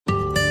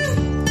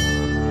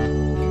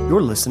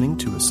You're listening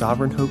to a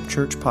Sovereign Hope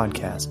Church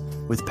podcast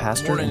with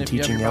pastor and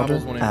teaching elder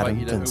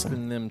Adam Vinson.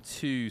 Open them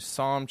to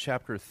Psalm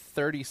chapter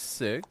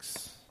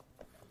 36.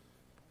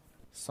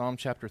 Psalm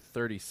chapter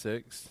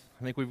 36.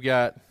 I think we've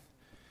got,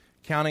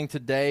 counting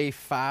today,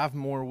 5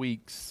 more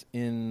weeks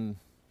in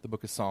the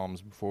book of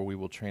Psalms before we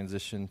will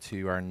transition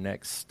to our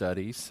next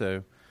study.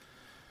 So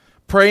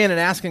praying and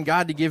asking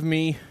God to give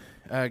me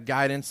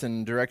guidance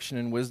and direction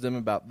and wisdom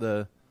about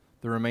the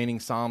remaining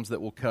Psalms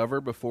that we'll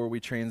cover before we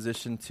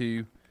transition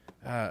to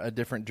a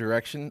different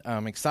direction.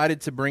 I'm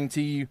excited to bring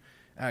to you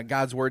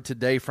God's Word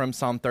today from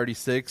Psalm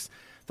 36.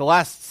 The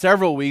last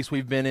several weeks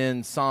we've been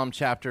in Psalm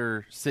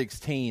chapter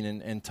 16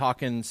 and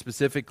talking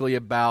specifically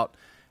about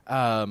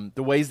the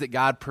ways that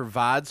God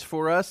provides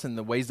for us and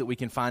the ways that we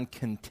can find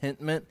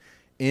contentment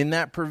in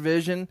that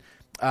provision.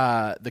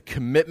 The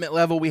commitment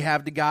level we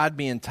have to God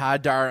being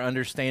tied to our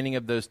understanding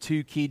of those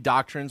 2 key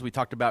doctrines. We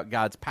talked about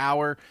God's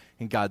power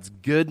and God's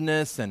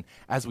goodness, and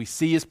as we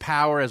see His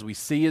power, as we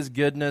see His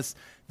goodness,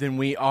 then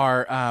we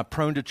are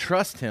prone to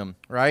trust Him,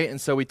 right?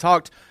 And so we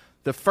talked,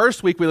 the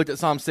first week we looked at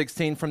Psalm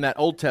 16 from that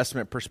Old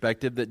Testament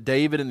perspective, that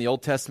David and the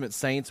Old Testament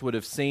saints would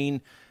have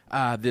seen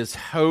this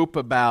hope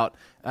about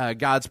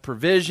God's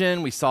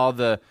provision. We saw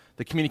the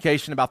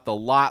communication about the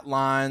lot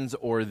lines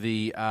or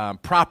the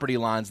property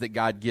lines that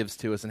God gives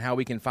to us and how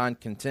we can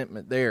find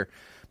contentment there.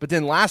 But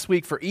then last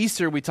week for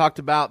Easter, we talked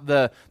about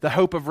the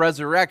hope of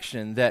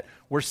resurrection, that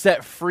we're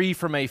set free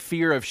from a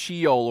fear of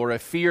Sheol or a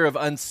fear of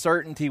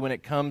uncertainty when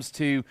it comes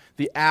to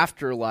the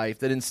afterlife,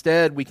 that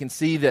instead we can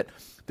see that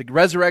the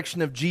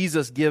resurrection of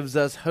Jesus gives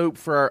us hope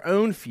for our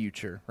own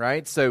future,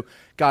 right? So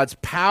God's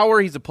power,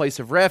 He's a place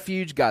of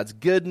refuge. God's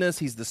goodness,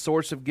 He's the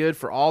source of good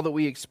for all that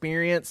we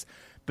experience.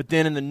 But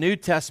then in the New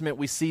Testament,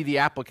 we see the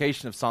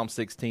application of Psalm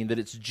 16, that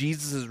it's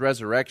Jesus'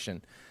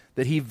 resurrection,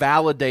 that He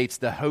validates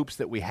the hopes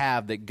that we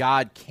have, that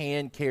God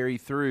can carry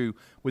through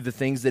with the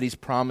things that He's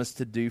promised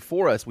to do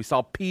for us. We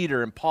saw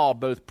Peter and Paul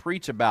both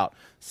preach about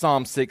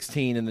Psalm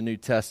 16 in the New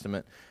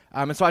Testament.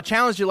 And so I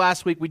challenged you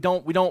last week, we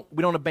don't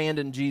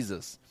abandon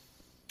Jesus,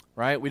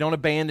 right? We don't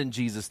abandon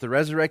Jesus. The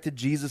resurrected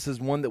Jesus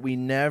is one that we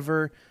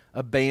never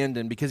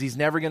abandon because He's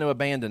never going to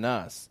abandon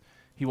us.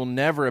 He will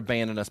never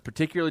abandon us,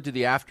 particularly to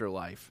the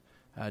afterlife.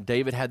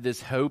 David had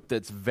this hope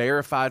that's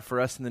verified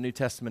for us in the New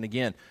Testament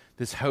again,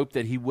 this hope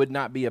that he would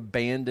not be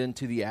abandoned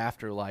to the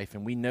afterlife,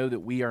 and we know that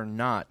we are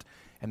not,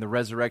 and the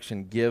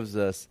resurrection gives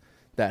us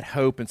that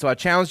hope. And so I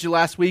challenged you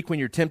last week, when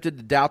you're tempted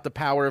to doubt the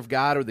power of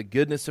God or the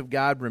goodness of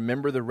God,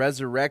 remember the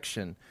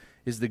resurrection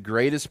is the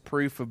greatest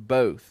proof of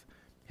both,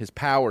 His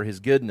power, His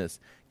goodness,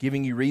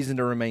 giving you reason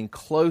to remain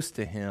close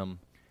to Him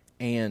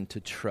and to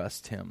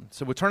trust Him.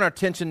 So we'll turn our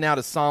attention now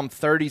to Psalm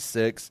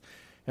 36,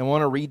 and I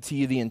want to read to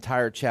you the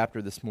entire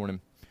chapter this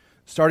morning.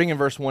 Starting in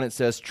verse 1, it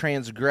says,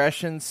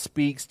 "Transgression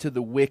speaks to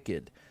the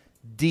wicked,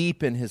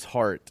 deep in his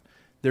heart.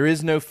 There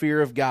is no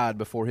fear of God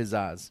before his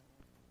eyes.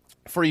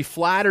 For he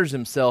flatters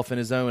himself in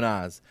his own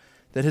eyes,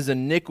 that his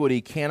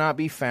iniquity cannot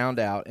be found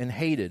out and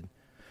hated.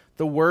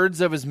 The words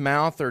of his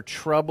mouth are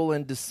trouble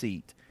and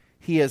deceit.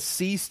 He has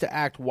ceased to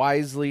act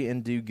wisely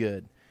and do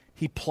good.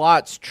 He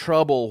plots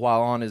trouble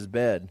while on his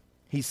bed.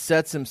 He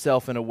sets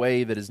himself in a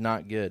way that is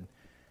not good.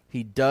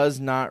 He does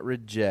not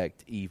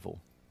reject evil.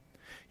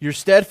 Your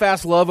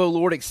steadfast love, O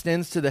Lord,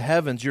 extends to the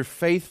heavens, your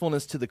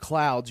faithfulness to the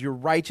clouds. Your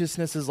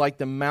righteousness is like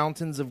the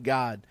mountains of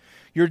God.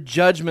 Your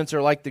judgments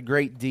are like the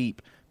great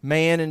deep.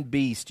 Man and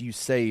beast you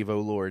save,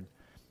 O Lord.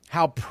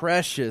 How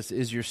precious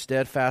is your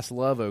steadfast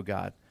love, O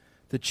God.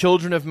 The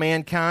children of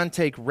mankind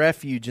take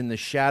refuge in the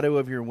shadow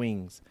of your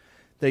wings.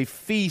 They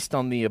feast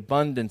on the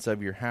abundance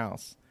of your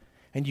house,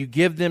 and you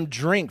give them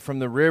drink from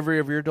the river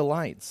of your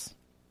delights.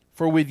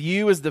 For with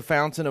you is the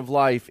fountain of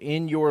life.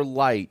 In your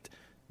light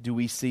do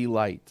we see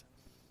light.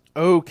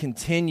 Oh,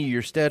 continue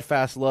your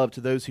steadfast love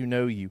to those who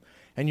know you,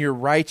 and your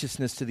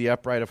righteousness to the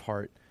upright of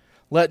heart.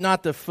 Let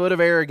not the foot of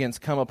arrogance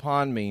come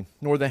upon me,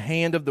 nor the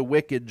hand of the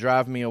wicked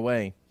drive me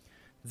away.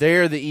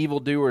 There the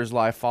evildoers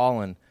lie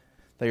fallen.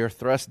 They are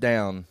thrust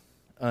down,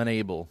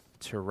 unable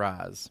to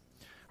rise."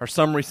 Our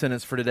summary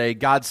sentence for today: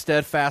 God's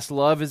steadfast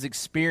love is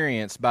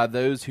experienced by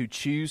those who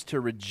choose to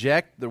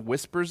reject the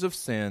whispers of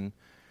sin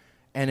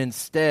and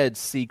instead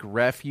seek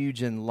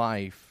refuge in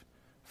life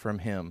from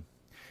Him.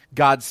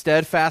 God's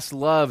steadfast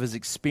love is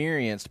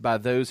experienced by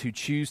those who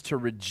choose to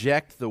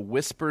reject the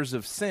whispers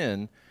of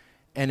sin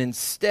and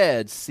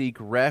instead seek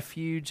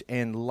refuge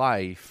and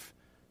life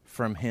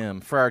from Him.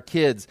 For our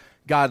kids,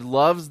 God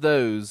loves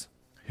those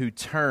who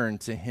turn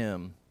to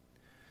Him.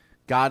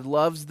 God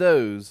loves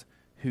those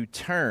who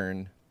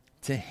turn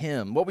to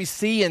Him. What we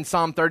see in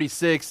Psalm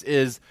 36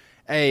 is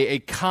a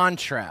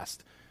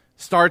contrast.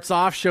 Starts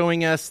off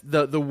showing us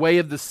the way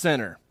of the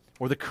sinner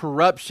or the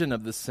corruption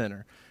of the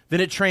sinner. Then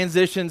it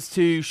transitions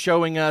to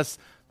showing us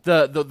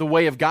the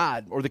way of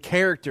God or the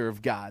character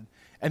of God.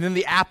 And then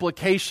the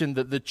application,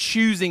 the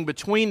choosing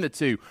between the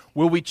two.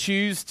 Will we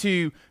choose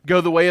to go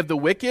the way of the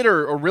wicked,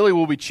 or really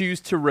will we choose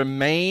to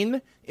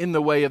remain in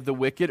the way of the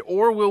wicked,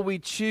 or will we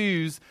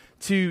choose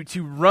to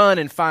run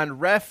and find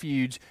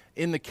refuge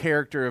in the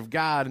character of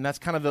God? And that's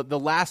kind of the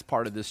last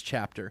part of this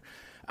chapter.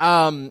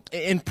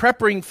 In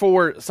preparing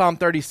for Psalm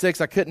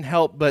 36, I couldn't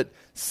help but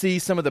see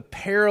some of the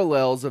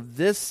parallels of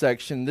this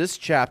section, this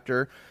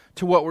chapter,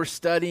 to what we're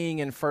studying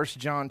in 1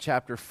 John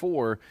chapter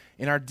 4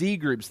 in our D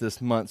groups this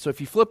month. So if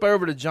you flip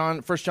over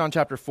to 1 John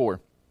chapter 4.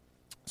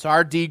 So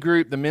our D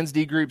group, the men's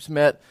D groups,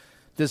 met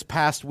this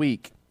past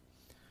week.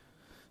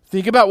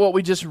 Think about what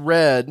we just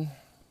read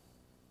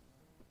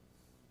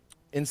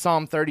in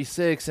Psalm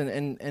 36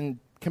 and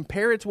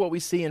compare it to what we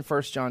see in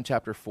 1 John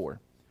chapter 4.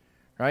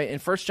 Right? In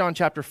 1 John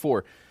chapter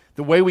 4,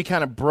 the way we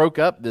kind of broke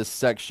up this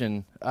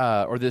section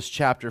or this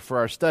chapter for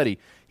our study,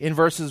 in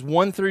verses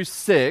 1 through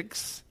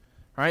 6,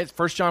 right?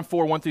 1 John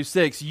 4, 1 through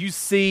 6, you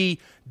see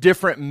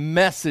different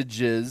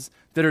messages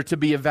that are to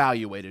be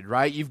evaluated,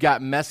 right? You've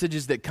got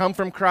messages that come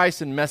from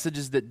Christ and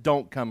messages that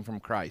don't come from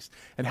Christ,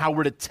 and how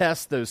we're to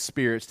test those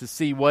spirits to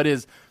see what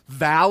is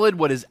valid,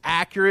 what is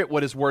accurate,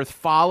 what is worth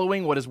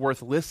following, what is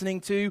worth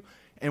listening to,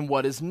 and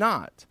what is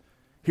not.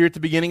 Here at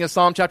the beginning of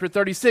Psalm chapter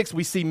 36,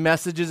 we see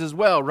messages as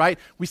well, right?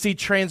 We see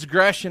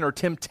transgression or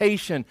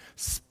temptation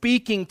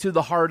speaking to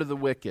the heart of the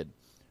wicked,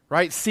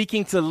 right?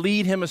 Seeking to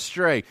lead him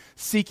astray,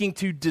 seeking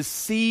to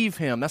deceive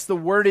him. That's the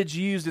wordage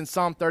used in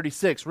Psalm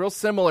 36, real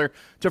similar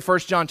to 1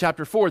 John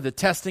chapter 4, the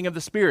testing of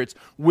the spirits.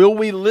 Will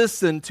we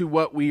listen to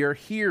what we are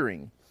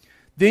hearing?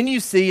 Then you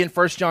see in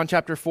 1 John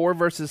chapter 4,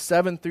 verses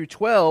 7 through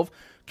 12,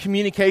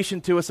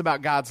 communication to us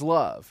about God's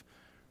love.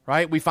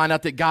 Right? We find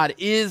out that God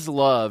is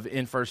love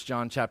in 1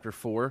 John chapter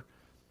 4,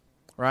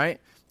 right?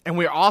 And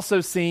we're also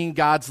seeing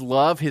God's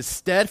love, his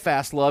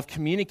steadfast love,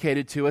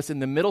 communicated to us in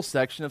the middle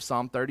section of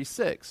Psalm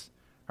 36,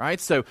 right?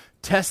 So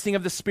testing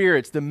of the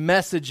spirits, the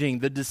messaging,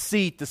 the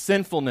deceit, the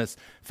sinfulness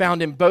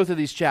found in both of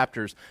these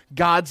chapters.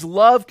 God's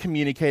love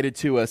communicated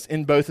to us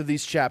in both of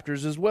these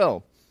chapters as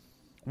well.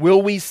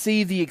 Will we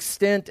see the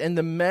extent and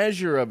the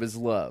measure of his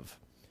love?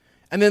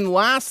 And then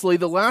lastly,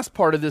 the last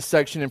part of this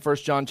section in 1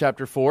 John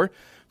chapter 4,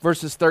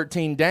 verses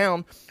 13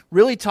 down,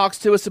 really talks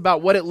to us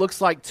about what it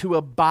looks like to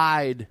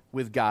abide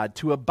with God,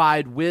 to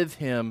abide with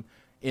him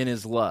in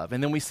his love.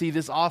 And then we see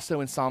this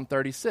also in Psalm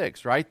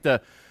 36, right?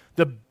 The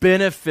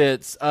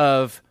benefits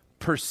of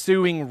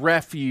pursuing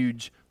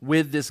refuge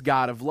with this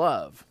God of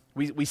love.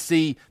 We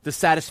see the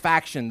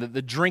satisfaction,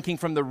 the drinking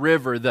from the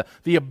river,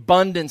 the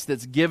abundance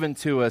that's given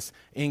to us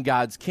in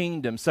God's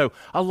kingdom. So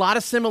a lot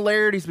of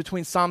similarities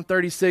between Psalm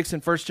 36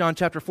 and 1 John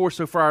chapter 4.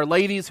 So for our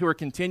ladies who are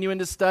continuing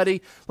to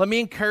study, let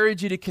me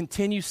encourage you to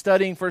continue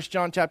studying 1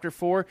 John chapter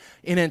 4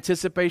 in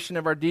anticipation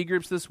of our D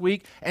groups this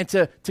week, and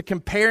to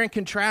compare and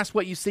contrast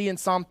what you see in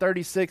Psalm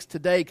 36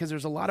 today, because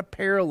there's a lot of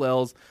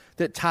parallels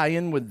that tie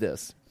in with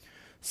this.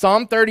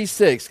 Psalm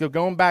 36,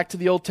 going back to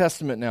the Old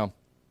Testament now.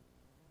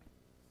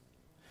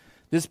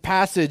 This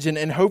passage,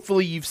 and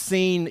hopefully you've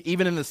seen,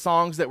 even in the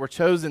songs that were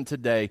chosen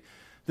today,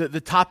 the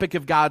topic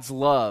of God's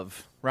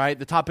love, right?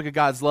 The topic of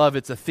God's love,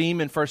 it's a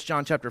theme in 1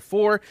 John chapter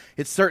 4.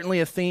 It's certainly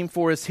a theme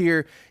for us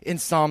here in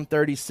Psalm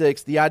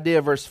 36. The idea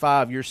of verse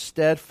 5, your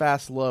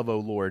steadfast love, O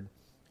Lord,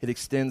 it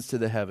extends to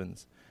the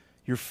heavens.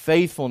 Your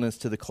faithfulness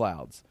to the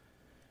clouds.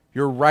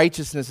 Your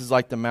righteousness is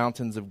like the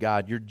mountains of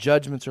God. Your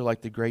judgments are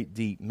like the great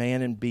deep.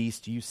 Man and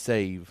beast you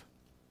save,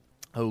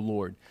 O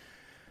Lord.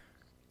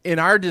 In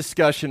our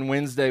discussion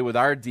Wednesday with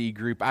our D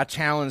group, I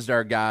challenged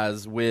our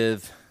guys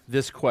with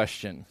this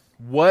question.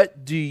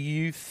 What do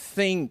you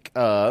think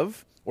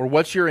of, or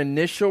what's your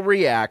initial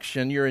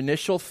reaction, your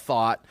initial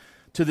thought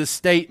to the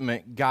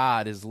statement,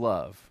 God is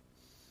love?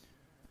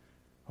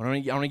 I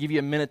want to give you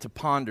a minute to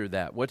ponder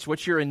that.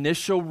 What's your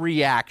initial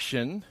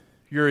reaction,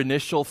 your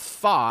initial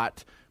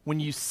thought when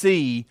you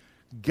see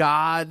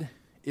God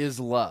is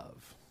love?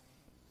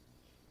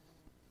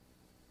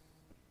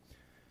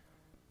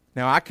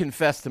 Now, I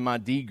confess to my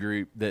D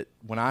group that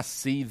when I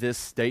see this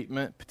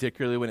statement,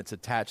 particularly when it's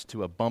attached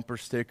to a bumper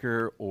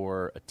sticker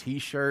or a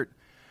T-shirt,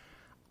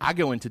 I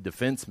go into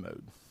defense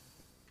mode,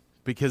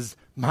 because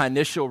my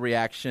initial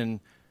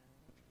reaction,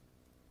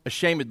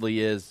 ashamedly,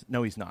 is,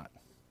 no, he's not,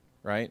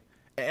 right?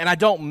 And I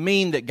don't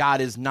mean that God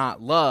is not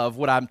love.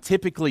 What I'm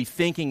typically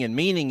thinking and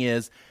meaning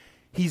is,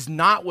 he's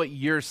not what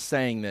you're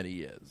saying that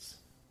he is.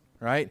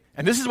 Right?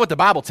 And this is what the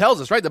Bible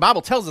tells us, right? The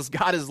Bible tells us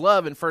God is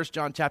love in 1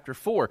 John chapter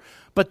 4.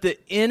 But the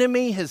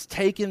enemy has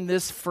taken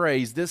this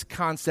phrase, this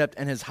concept,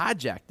 and has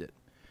hijacked it.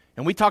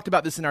 And we talked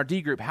about this in our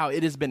D group, how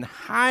it has been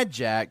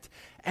hijacked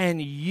and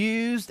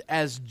used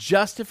as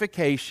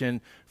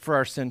justification for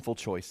our sinful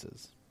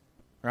choices.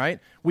 Right?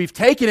 We've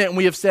taken it and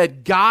we have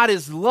said God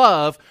is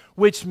love,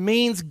 which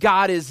means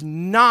God is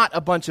not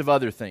a bunch of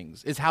other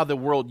things, is how the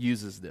world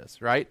uses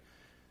this, right?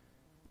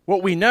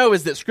 What we know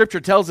is that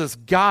Scripture tells us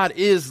God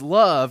is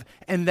love,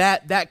 and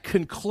that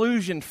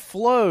conclusion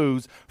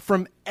flows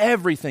from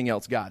everything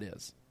else God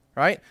is,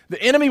 right? The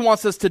enemy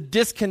wants us to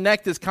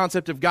disconnect this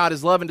concept of God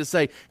is love and to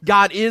say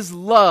God is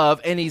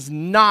love and he's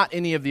not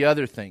any of the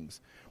other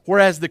things.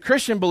 Whereas the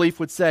Christian belief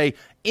would say,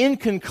 in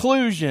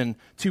conclusion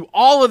to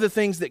all of the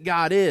things that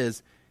God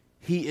is,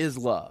 he is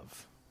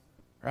love,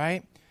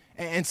 right?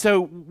 And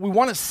so we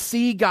want to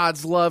see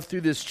God's love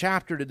through this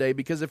chapter today,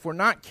 because if we're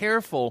not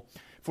careful,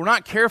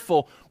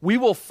 we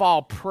will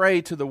fall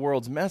prey to the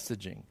world's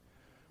messaging.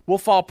 we'll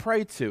fall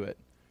prey to it,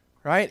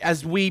 right?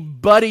 As we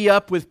buddy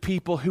up with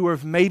people who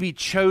have maybe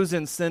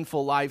chosen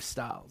sinful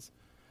lifestyles.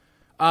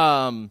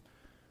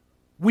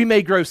 We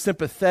may grow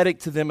sympathetic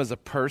to them as a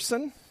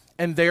person,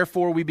 and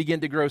therefore we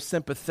begin to grow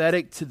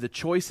sympathetic to the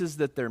choices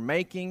that they're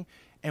making,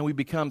 and we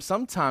become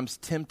sometimes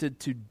tempted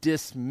to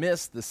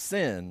dismiss the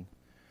sin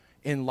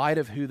in light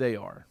of who they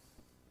are,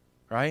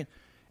 right?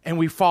 And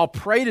we fall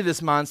prey to this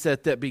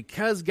mindset that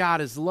because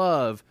God is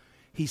love,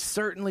 he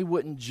certainly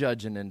wouldn't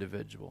judge an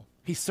individual.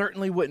 He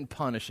certainly wouldn't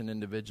punish an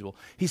individual.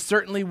 He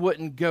certainly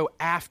wouldn't go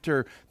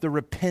after the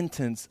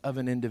repentance of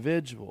an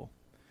individual.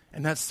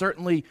 And that's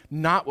certainly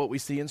not what we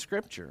see in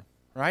Scripture,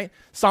 right?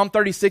 Psalm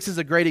 36 is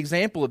a great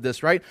example of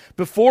this, right?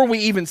 Before we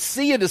even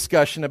see a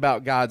discussion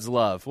about God's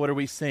love, what are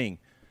we seeing?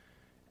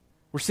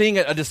 We're seeing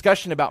a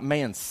discussion about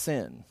man's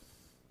sin,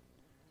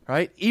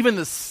 right? Even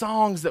the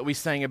songs that we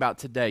sang about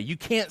today, you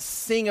can't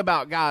sing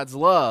about God's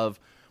love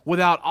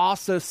without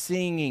also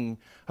singing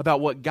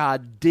about what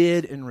God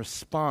did in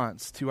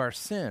response to our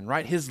sin,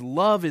 right? His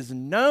love is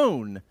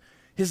known.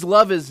 His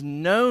love is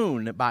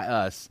known by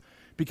us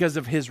because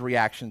of his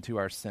reaction to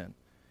our sin.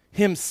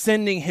 Him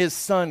sending his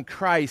son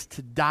Christ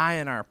to die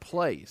in our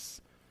place,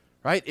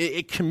 right?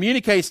 It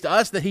communicates to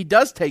us that he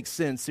does take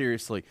sin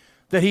seriously,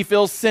 that he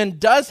feels sin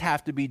does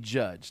have to be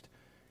judged.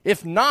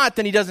 If not,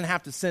 then he doesn't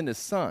have to send his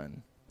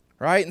son,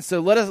 right? And so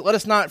let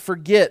us not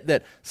forget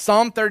that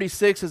Psalm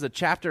 36 is a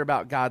chapter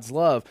about God's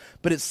love,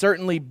 but it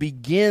certainly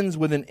begins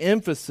with an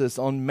emphasis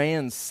on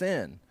man's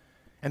sin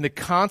and the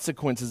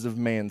consequences of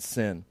man's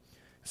sin.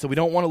 So we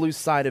don't want to lose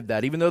sight of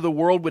that. Even though the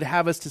world would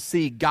have us to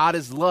see God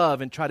is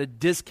love and try to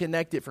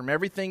disconnect it from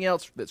everything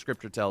else that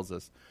Scripture tells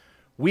us,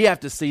 we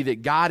have to see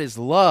that God is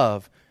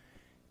love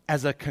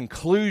as a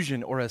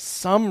conclusion or a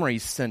summary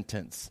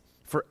sentence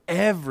for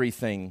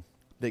everything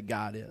that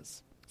God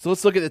is. So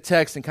let's look at the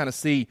text and kind of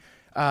see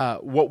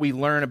what we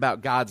learn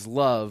about God's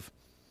love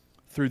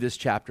through this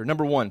chapter.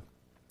 Number one,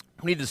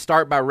 we need to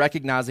start by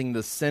recognizing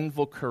the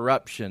sinful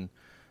corruption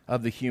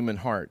of the human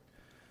heart.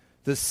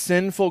 The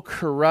sinful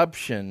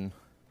corruption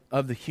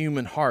of the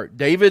human heart.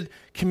 David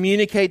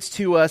communicates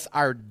to us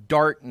our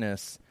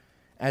darkness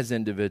as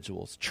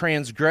individuals.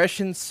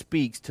 Transgression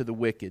speaks to the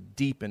wicked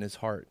deep in his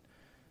heart.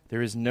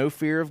 There is no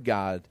fear of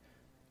God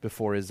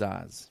before his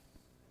eyes.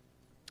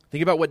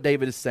 Think about what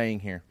David is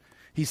saying here.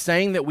 He's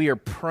saying that we are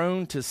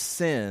prone to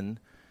sin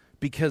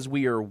because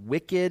we are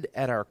wicked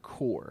at our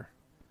core,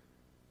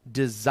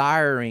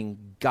 desiring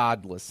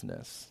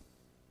godlessness.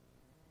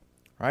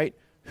 Right?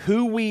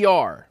 Who we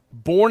are,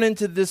 born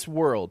into this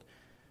world,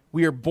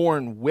 we are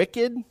born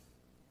wicked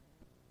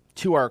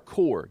to our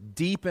core,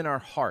 deep in our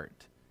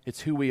heart.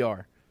 It's who we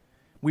are.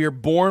 We are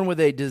born with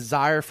a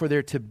desire for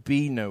there to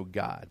be no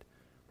God.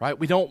 Right?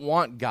 We don't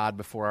want God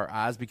before our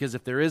eyes because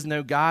if there is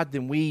no God,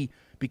 then we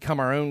become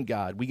our own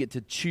God. We get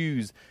to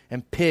choose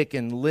and pick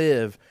and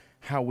live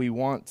how we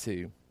want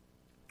to.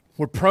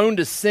 We're prone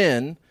to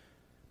sin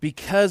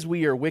because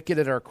we are wicked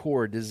at our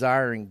core,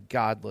 desiring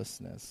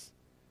godlessness.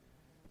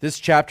 This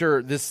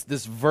chapter, this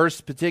verse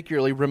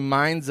particularly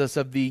reminds us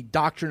of the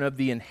doctrine of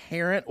the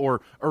inherent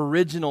or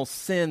original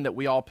sin that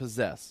we all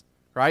possess.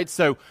 Right?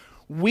 So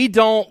we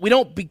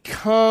don't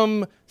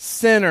become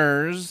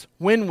sinners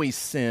when we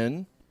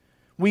sin.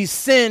 We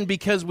sin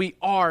because we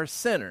are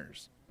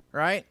sinners,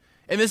 right?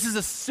 And this is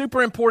a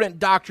super important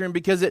doctrine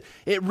because it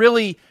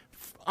really,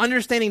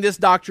 understanding this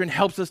doctrine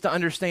helps us to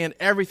understand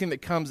everything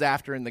that comes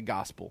after in the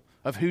gospel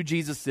of who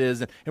Jesus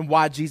is and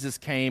why Jesus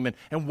came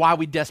and why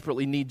we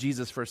desperately need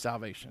Jesus for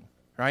salvation,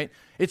 right?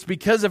 It's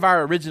because of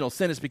our original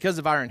sin. It's because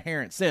of our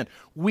inherent sin.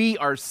 We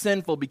are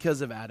sinful because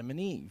of Adam and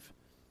Eve,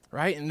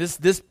 right? And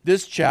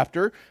this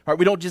chapter, right,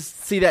 we don't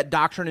just see that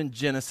doctrine in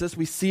Genesis.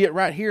 We see it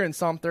right here in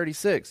Psalm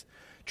 36.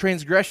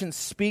 Transgression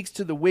speaks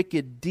to the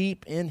wicked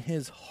deep in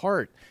his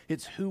heart.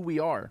 It's who we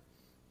are.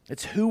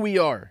 It's who we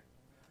are.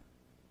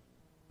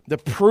 The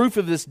proof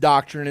of this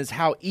doctrine is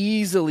how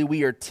easily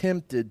we are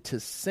tempted to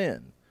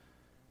sin,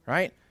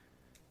 right?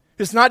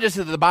 It's not just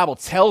that the Bible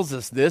tells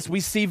us this. We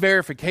see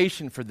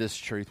verification for this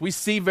truth. We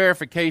see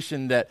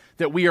verification that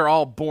we are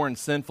all born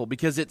sinful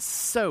because it's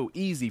so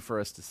easy for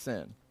us to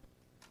sin.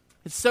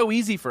 It's so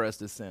easy for us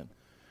to sin.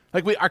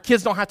 Like our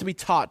kids don't have to be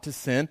taught to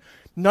sin.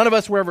 None of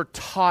us were ever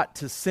taught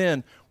to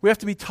sin. We have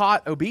to be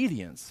taught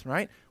obedience,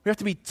 right? We have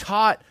to be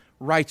taught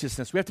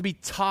righteousness. We have to be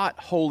taught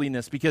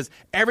holiness because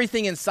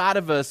everything inside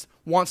of us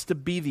wants to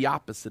be the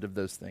opposite of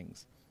those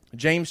things.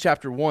 James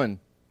chapter 1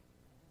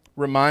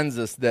 reminds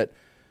us that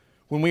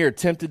when we are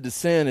tempted to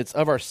sin, it's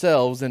of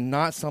ourselves and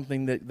not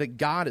something that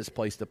God has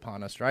placed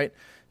upon us, right?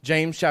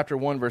 James chapter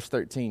 1 verse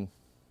 13.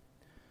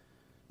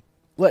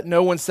 Let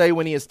no one say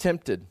when he is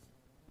tempted,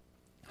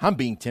 I'm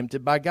being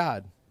tempted by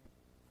God.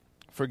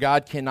 For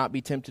God cannot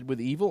be tempted with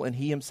evil, and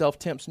he himself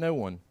tempts no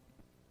one.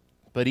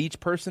 But each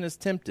person is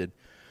tempted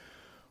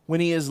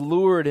when he is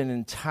lured and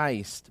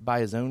enticed by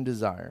his own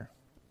desire.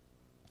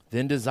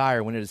 Then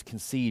desire, when it is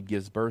conceived,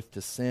 gives birth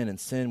to sin, and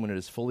sin, when it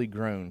is fully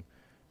grown,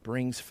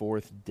 brings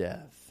forth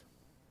death.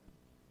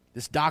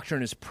 This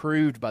doctrine is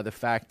proved by the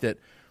fact that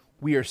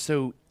we are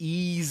so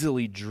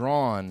easily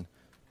drawn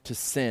to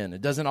sin.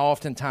 It doesn't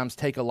oftentimes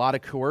take a lot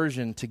of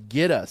coercion to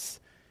get us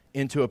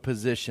into a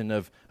position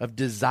of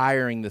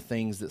desiring the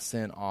things that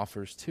sin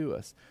offers to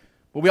us.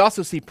 But we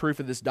also see proof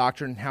of this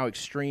doctrine, how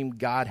extreme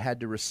God had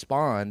to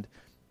respond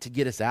to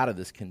get us out of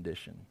this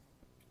condition.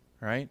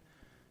 Right?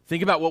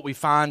 Think about what we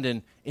find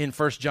in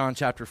 1 John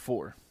chapter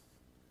 4.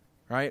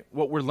 Right?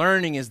 What we're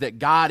learning is that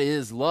God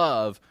is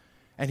love,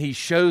 and he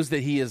shows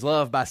that he is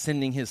love by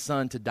sending his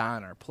son to die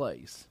in our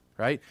place.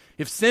 Right?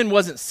 If sin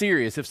wasn't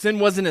serious, if sin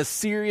wasn't as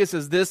serious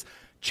as this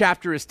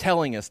chapter is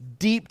telling us,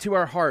 deep to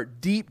our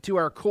heart, deep to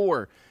our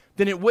core,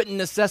 then it wouldn't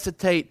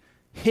necessitate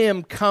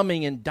him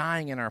coming and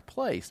dying in our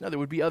place. No, there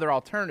would be other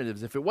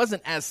alternatives. If it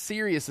wasn't as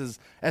serious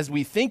as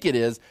we think it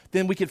is,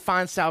 then we could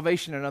find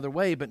salvation another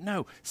way. But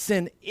no,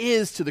 sin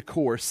is to the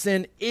core.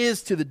 Sin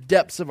is to the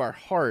depths of our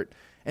heart.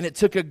 And it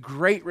took a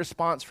great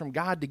response from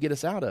God to get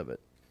us out of it.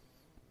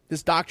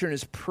 This doctrine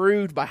is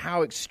proved by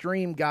how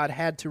extreme God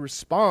had to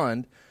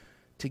respond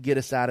to get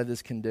us out of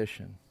this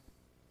condition.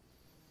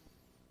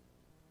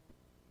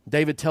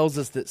 David tells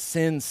us that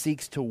sin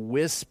seeks to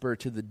whisper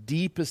to the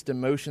deepest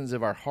emotions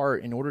of our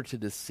heart in order to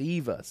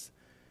deceive us.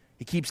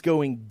 It keeps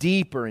going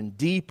deeper and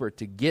deeper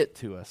to get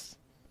to us.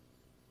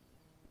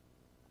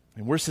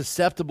 And we're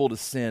susceptible to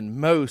sin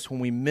most when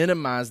we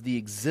minimize the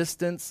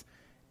existence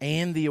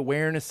and the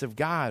awareness of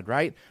God,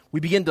 right? We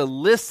begin to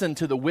listen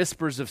to the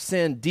whispers of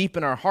sin deep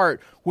in our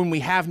heart when we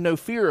have no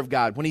fear of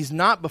God, when he's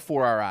not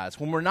before our eyes,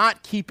 when we're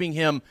not keeping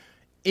him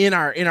in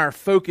our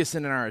focus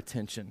and in our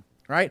attention,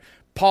 right?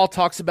 Paul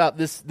talks about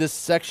this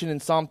section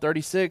in Psalm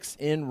 36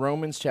 in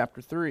Romans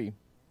chapter 3.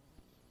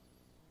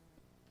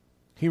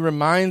 He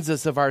reminds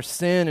us of our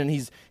sin, and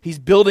he's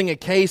building a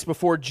case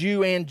before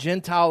Jew and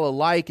Gentile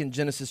alike in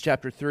Genesis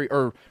chapter 3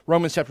 or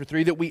Romans chapter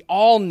 3 that we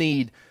all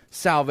need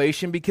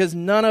salvation because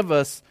none of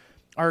us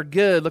are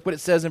good. Look what it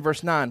says in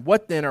verse 9.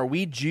 What then, are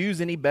we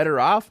Jews any better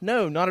off?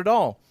 No, not at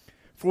all.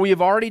 For we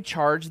have already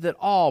charged that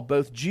all,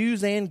 both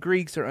Jews and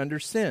Greeks, are under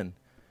sin.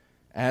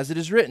 As it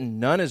is written,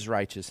 none is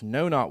righteous,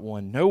 no, not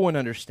one. No one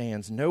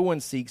understands, no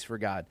one seeks for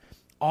God.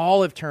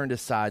 All have turned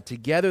aside.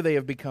 Together they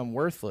have become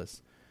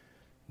worthless.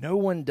 No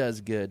one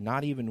does good,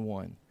 not even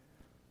one.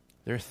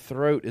 Their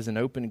throat is an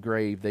open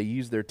grave. They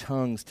use their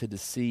tongues to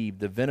deceive.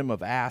 The venom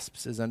of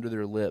asps is under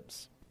their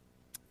lips.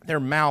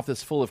 Their mouth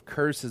is full of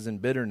curses and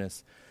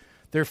bitterness.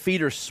 Their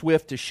feet are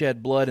swift to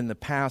shed blood, and the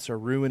paths are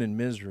ruin and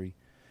misery.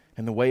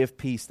 And the way of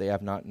peace they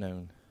have not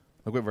known.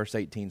 Look what verse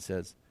 18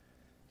 says.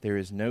 There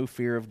is no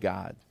fear of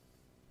God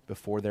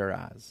before their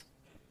eyes.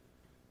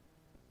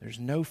 There's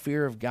no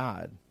fear of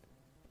God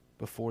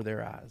before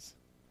their eyes.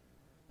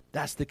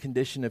 That's the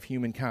condition of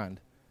humankind.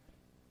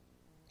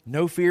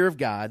 No fear of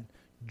God,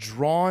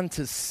 drawn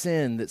to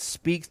sin that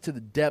speaks to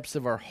the depths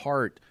of our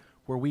heart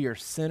where we are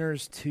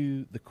sinners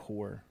to the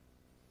core.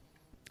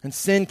 And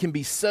sin can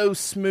be so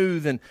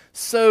smooth and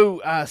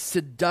so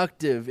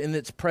seductive in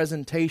its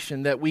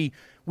presentation that we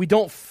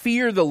don't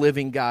fear the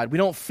living God. We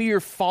don't fear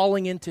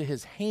falling into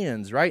his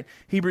hands, right?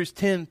 Hebrews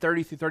 10,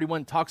 30 through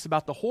 31 talks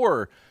about the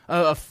horror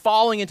of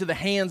falling into the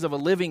hands of a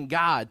living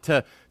God,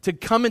 to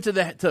come into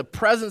the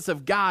presence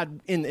of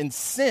God in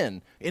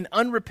sin, in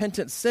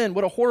unrepentant sin.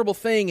 What a horrible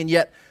thing, and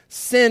yet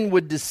sin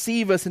would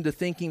deceive us into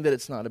thinking that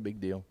it's not a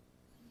big deal.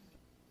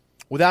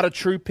 Without a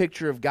true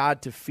picture of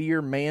God to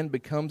fear, man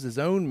becomes his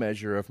own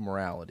measure of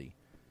morality.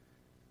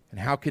 And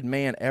how could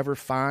man ever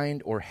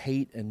find or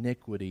hate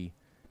iniquity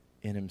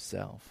in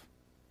himself?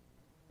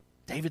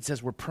 David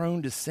says we're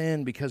prone to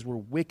sin because we're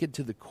wicked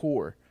to the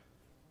core.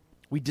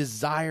 We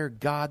desire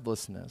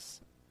godlessness.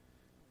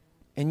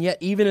 And yet,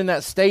 even in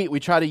that state, we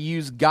try to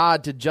use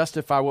God to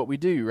justify what we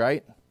do,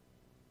 right?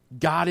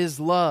 God is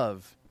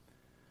love.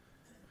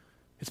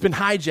 It's been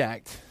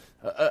hijacked.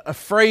 A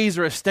phrase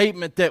or a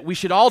statement that we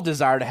should all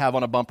desire to have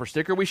on a bumper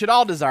sticker. We should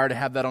all desire to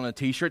have that on a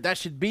t-shirt. That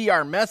should be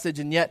our message,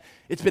 and yet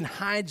it's been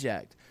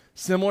hijacked.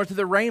 Similar to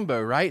the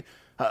rainbow, right?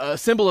 A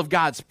symbol of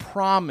God's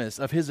promise,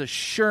 of his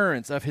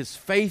assurance, of his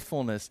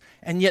faithfulness,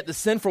 and yet the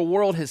sinful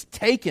world has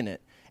taken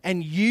it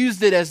and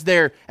used it as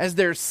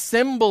their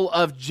symbol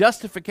of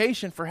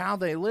justification for how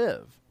they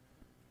live,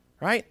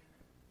 right?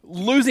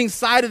 Losing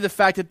sight of the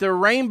fact that the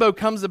rainbow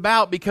comes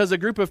about because a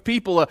group of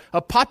people, a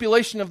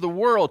population of the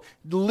world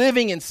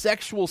living in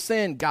sexual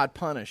sin, God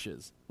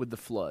punishes with the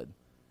flood.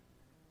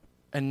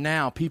 And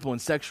now people in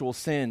sexual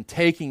sin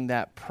taking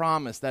that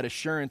promise, that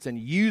assurance, and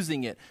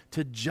using it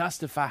to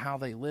justify how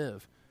they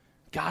live.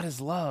 God is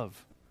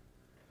love.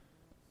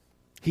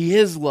 He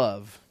is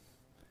love.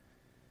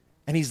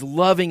 And he's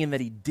loving in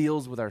that he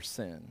deals with our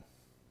sin.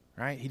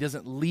 Right? He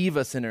doesn't leave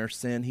us in our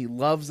sin. He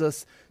loves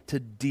us to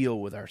deal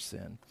with our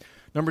sin.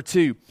 Number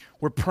 2,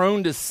 we're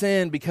prone to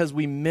sin because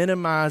we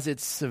minimize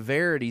its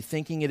severity,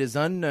 thinking it is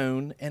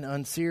unknown and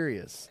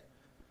unserious.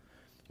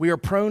 We are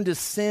prone to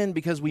sin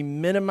because we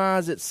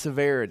minimize its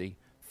severity,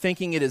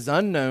 thinking it is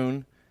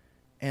unknown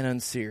and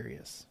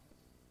unserious.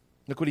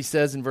 Look what he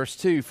says in verse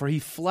 2. For he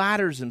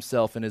flatters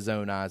himself in his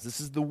own eyes.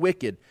 This is the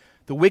wicked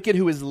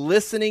who is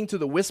listening to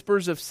the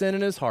whispers of sin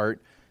in his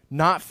heart,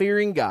 not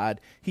fearing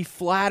God. He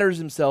flatters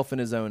himself in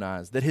his own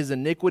eyes that his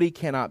iniquity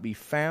cannot be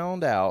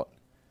found out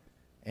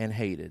and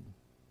hated.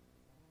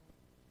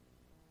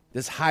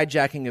 This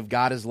hijacking of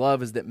God as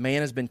love is that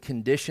man has been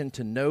conditioned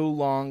to no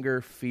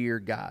longer fear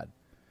God.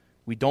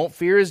 We don't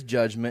fear his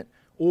judgment,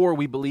 or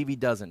we believe he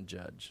doesn't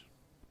judge.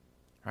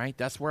 Right?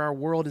 That's where our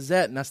world is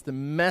at, and that's the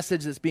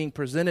message that's being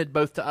presented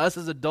both to us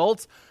as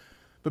adults,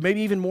 but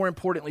maybe even more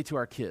importantly to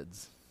our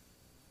kids.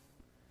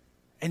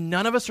 And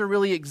none of us are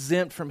really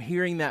exempt from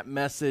hearing that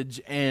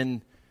message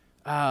and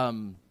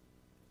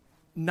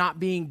not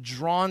being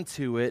drawn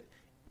to it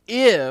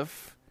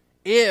if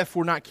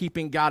we're not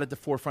keeping God at the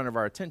forefront of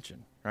our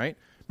attention, right?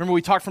 Remember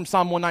we talked from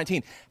Psalm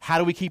 119. How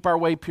do we keep our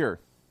way pure?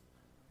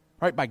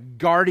 Right? By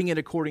guarding it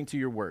according to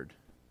your word.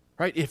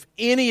 Right? If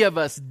any of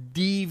us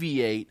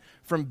deviate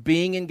from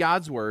being in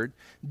God's word,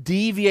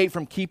 deviate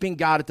from keeping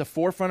God at the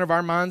forefront of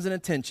our minds and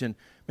attention,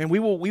 man, we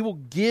will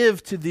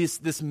give to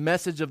this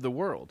message of the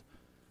world.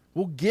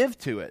 We'll give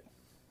to it.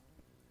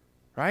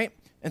 Right?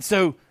 And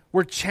so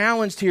we're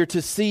challenged here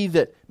to see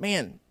that,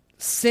 man,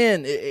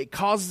 sin, it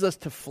causes us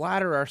to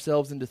flatter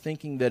ourselves into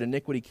thinking that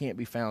iniquity can't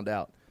be found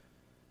out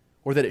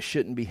or that it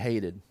shouldn't be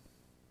hated.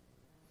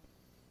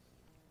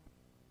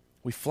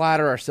 We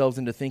flatter ourselves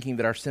into thinking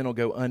that our sin will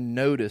go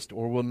unnoticed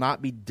or will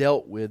not be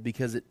dealt with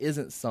because it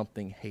isn't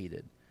something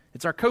hated.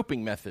 It's our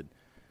coping method.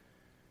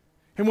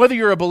 And whether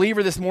you're a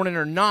believer this morning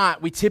or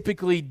not, we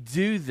typically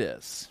do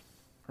this,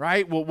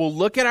 right? We'll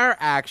look at our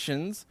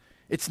actions.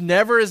 It's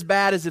never as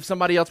bad as if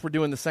somebody else were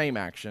doing the same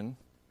action,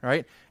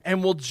 right?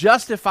 And we'll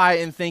justify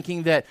it in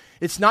thinking that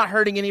it's not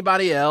hurting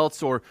anybody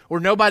else or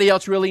nobody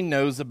else really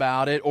knows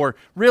about it, or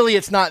really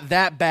it's not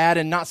that bad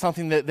and not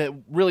something that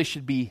really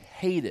should be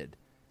hated.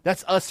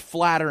 That's us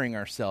flattering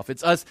ourselves.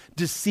 It's us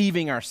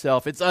deceiving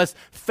ourselves. It's us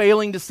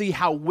failing to see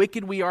how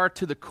wicked we are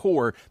to the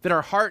core, that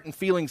our heart and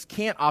feelings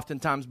can't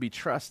oftentimes be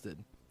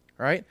trusted,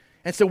 right?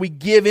 And so we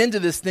give into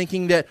this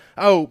thinking that,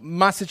 oh,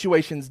 my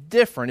situation's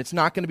different. It's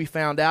not going to be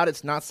found out.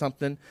 It's not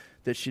something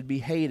that should be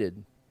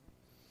hated.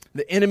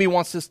 The enemy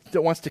wants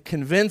to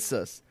convince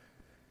us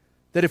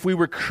that if we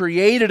were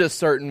created a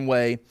certain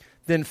way,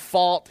 then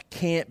fault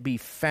can't be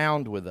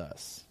found with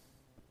us.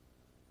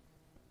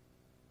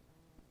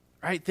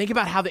 Right? Think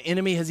about how the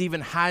enemy has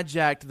even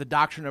hijacked the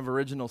doctrine of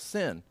original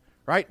sin.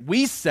 Right?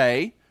 We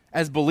say,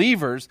 as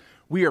believers,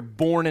 we are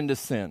born into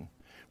sin.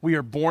 We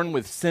are born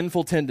with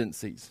sinful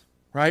tendencies.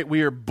 Right?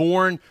 We are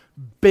born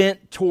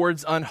bent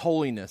towards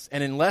unholiness.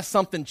 And unless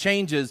something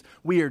changes,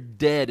 we are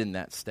dead in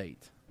that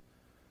state.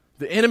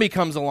 The enemy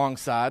comes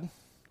alongside,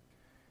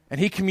 and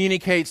he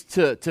communicates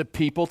to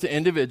people, to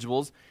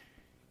individuals,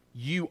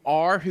 you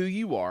are who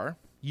you are.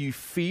 You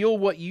feel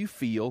what you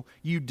feel.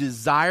 You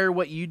desire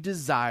what you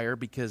desire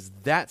because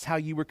that's how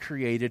you were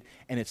created,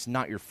 and it's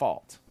not your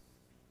fault.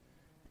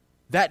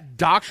 That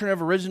doctrine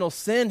of original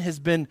sin has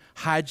been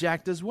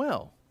hijacked as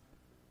well.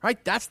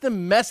 Right? That's the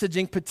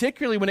messaging,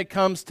 particularly when it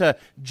comes to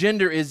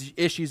gender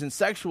issues and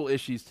sexual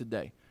issues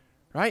today.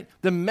 Right?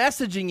 The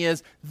messaging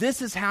is,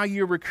 this is how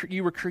you were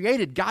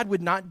created. God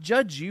would not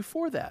judge you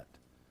for that.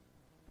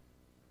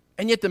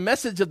 And yet the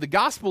message of the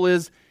gospel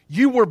is,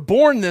 you were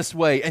born this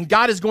way, and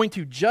God is going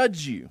to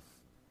judge you,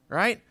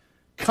 right?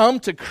 Come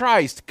to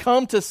Christ.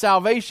 Come to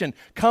salvation.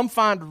 Come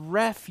find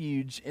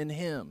refuge in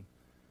Him.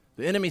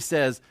 The enemy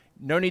says,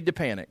 no need to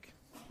panic,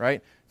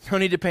 right? No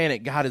need to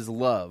panic. God is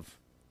love,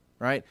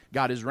 right?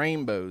 God is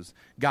rainbows.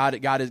 God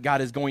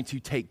is going to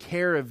take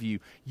care of you.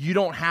 You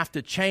don't have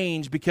to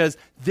change because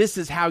this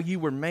is how you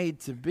were made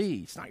to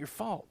be. It's not your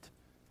fault,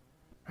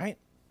 right?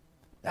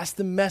 That's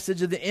the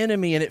message of the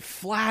enemy, and it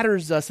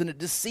flatters us, and it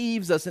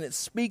deceives us, and it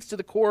speaks to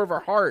the core of our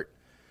heart.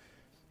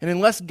 And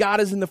unless God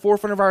is in the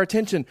forefront of our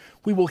attention,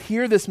 we will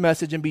hear this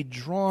message and be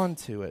drawn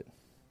to it.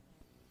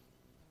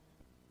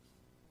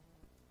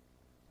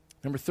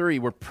 Number 3,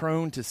 we're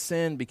prone to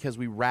sin because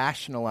we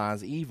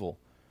rationalize evil,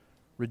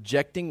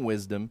 rejecting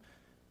wisdom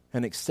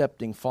and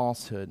accepting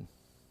falsehood.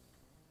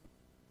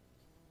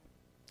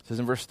 It says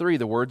in verse 3,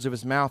 the words of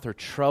his mouth are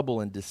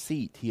trouble and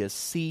deceit. He has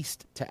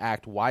ceased to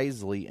act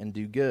wisely and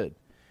do good.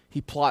 He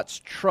plots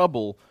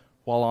trouble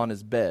while on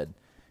his bed.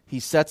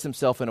 He sets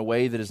himself in a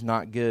way that is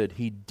not good.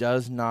 He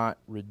does not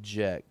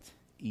reject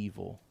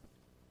evil.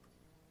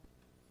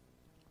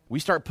 We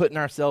start putting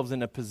ourselves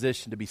in a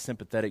position to be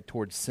sympathetic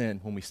towards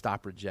sin when we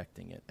stop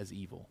rejecting it as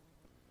evil.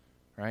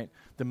 Right?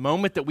 The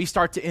moment that we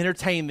start to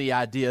entertain the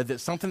idea that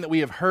something that we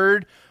have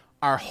heard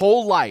our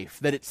whole life,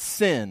 that it's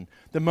sin,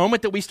 the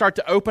moment that we start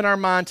to open our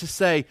mind to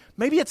say,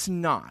 maybe it's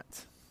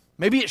not.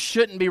 Maybe it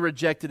shouldn't be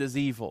rejected as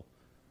evil.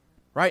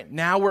 Right?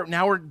 Now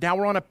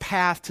we're on a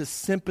path to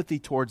sympathy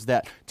towards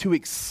that, to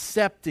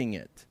accepting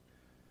it,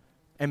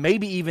 and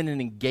maybe even in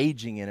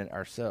engaging in it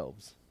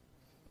ourselves.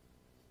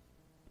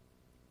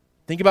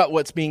 Think about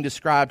what's being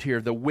described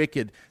here: the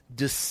wicked,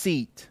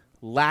 deceit,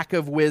 lack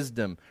of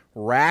wisdom,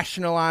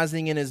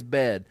 rationalizing in his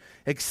bed,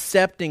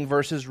 accepting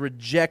versus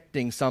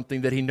rejecting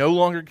something that he no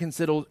longer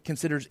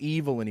considers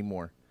evil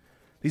anymore.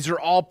 These are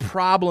all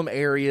problem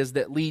areas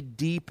that lead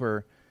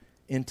deeper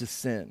into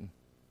sin.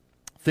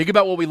 Think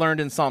about what we learned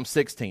in Psalm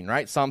 16,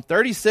 right? Psalm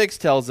 36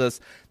 tells us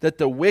that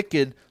the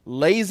wicked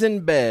lays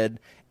in bed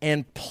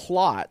and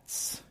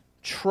plots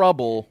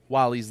trouble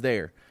while he's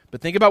there.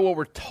 But think about what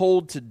we're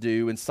told to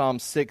do in Psalm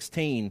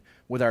 16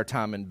 with our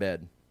time in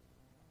bed.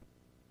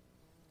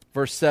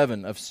 Verse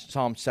 7 of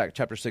Psalm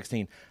chapter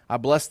 16, I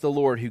bless the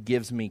Lord who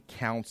gives me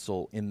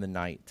counsel in the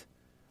night.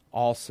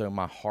 Also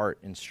my heart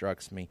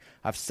instructs me.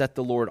 I've set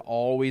the Lord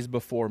always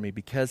before me.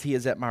 Because he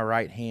is at my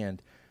right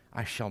hand,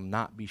 I shall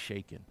not be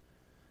shaken.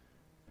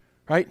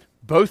 Right?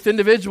 Both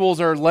individuals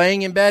are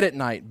laying in bed at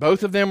night.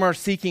 Both of them are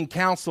seeking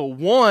counsel.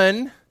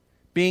 One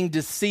being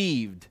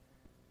deceived.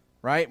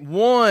 Right?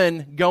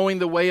 One going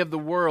the way of the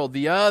world.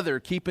 The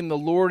other keeping the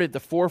Lord at the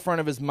forefront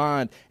of his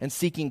mind and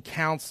seeking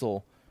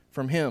counsel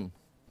from him.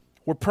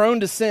 We're prone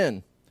to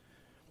sin.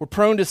 We're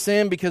prone to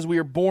sin because we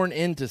are born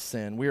into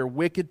sin. We are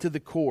wicked to the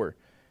core.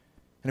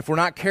 And if we're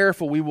not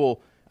careful, we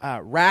will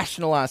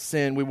rationalize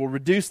sin. We will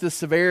reduce the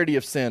severity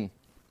of sin.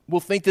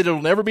 We'll think that it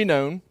will never be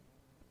known,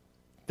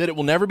 that it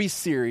will never be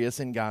serious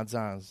in God's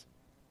eyes.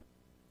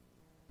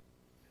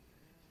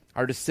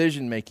 Our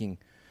decision-making,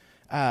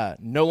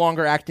 no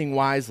longer acting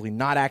wisely,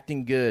 not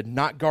acting good,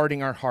 not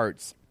guarding our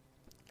hearts,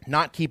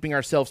 not keeping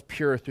ourselves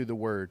pure through the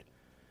Word.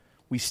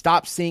 We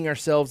stop seeing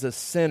ourselves as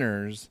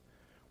sinners,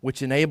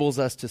 which enables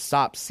us to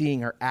stop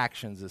seeing our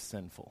actions as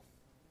sinful.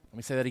 Let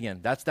me say that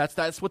again.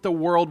 That's what the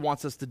world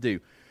wants us to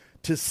do.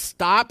 To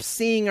stop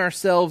seeing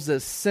ourselves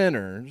as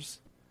sinners,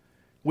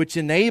 which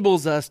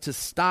enables us to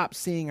stop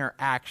seeing our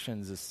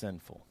actions as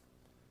sinful.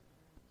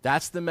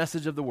 That's the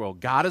message of the world.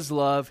 God is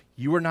love.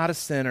 You are not a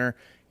sinner.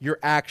 Your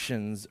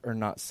actions are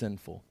not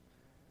sinful.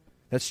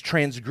 That's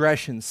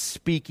transgression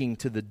speaking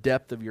to the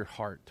depth of your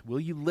heart.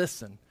 Will you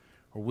listen?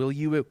 Or will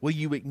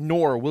you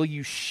ignore? Will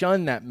you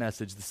shun that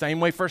message? The same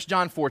way 1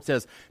 John 4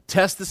 says,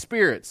 test the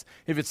spirits.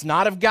 If it's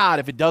not of God,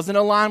 if it doesn't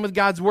align with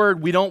God's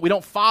word, we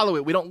don't follow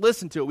it. We don't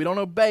listen to it. We don't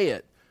obey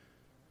it.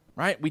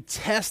 Right? We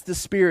test the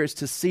spirits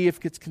to see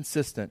if it's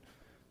consistent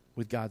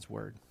with God's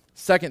word.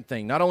 Second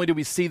thing, not only do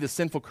we see the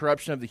sinful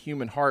corruption of the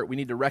human heart, we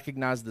need to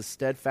recognize the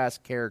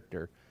steadfast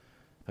character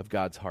of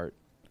God's heart.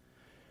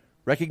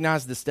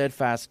 Recognize the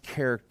steadfast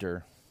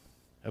character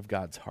of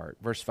God's heart.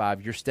 Verse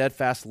 5, your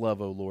steadfast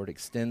love, O Lord,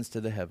 extends to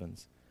the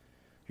heavens,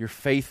 your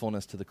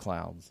faithfulness to the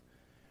clouds.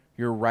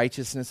 Your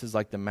righteousness is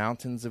like the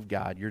mountains of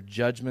God. Your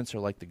judgments are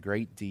like the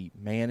great deep.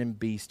 Man and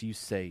beast you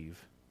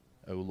save,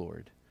 O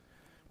Lord.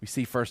 We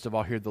see, first of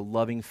all, here the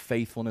loving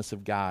faithfulness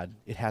of God.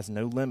 It has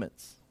no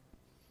limits.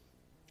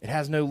 It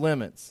has no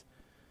limits.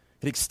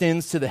 It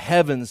extends to the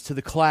heavens, to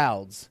the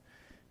clouds.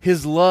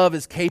 His love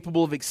is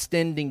capable of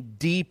extending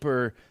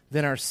deeper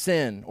than our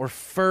sin or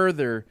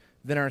further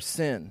than our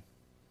sin.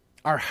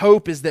 Our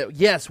hope is that,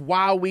 yes,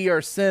 while we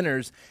are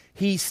sinners,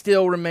 He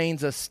still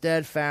remains a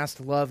steadfast,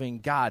 loving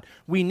God.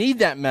 We need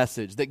that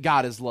message that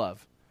God is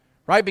love,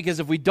 right? Because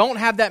if we don't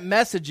have that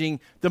messaging,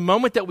 the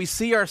moment that we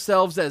see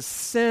ourselves as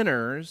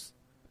sinners,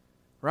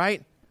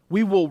 right,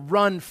 we will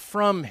run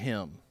from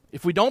Him.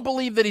 If we don't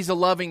believe that He's a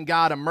loving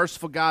God, a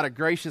merciful God, a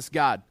gracious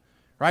God,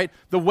 right,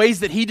 the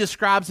ways that He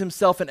describes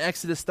Himself in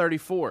Exodus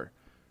 34,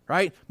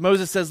 right?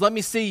 Moses says, let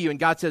me see you, and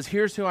God says,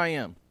 here's who I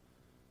am,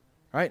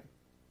 right?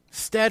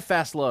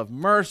 Steadfast love,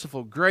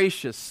 merciful,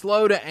 gracious,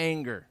 slow to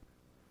anger,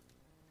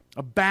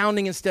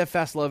 abounding in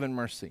steadfast love and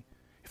mercy.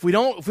 If we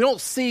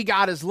don't see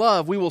God as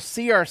love, we will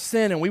see our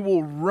sin and we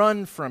will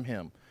run from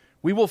Him.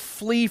 We will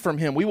flee from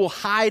Him. We will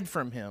hide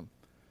from Him.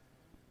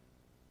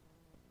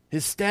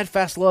 His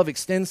steadfast love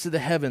extends to the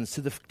heavens,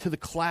 to the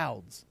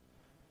clouds.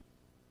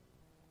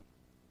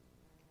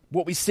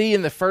 What we see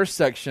in the first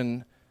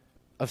section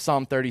of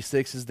Psalm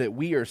 36 is that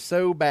we are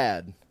so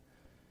bad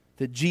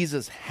that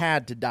Jesus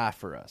had to die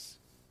for us.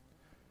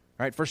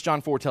 Right? 1 John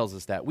 4 tells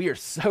us that. We are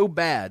so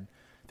bad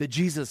that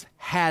Jesus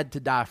had to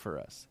die for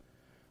us.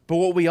 But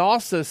what we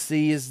also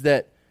see is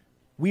that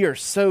we are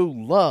so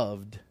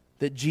loved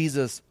that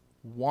Jesus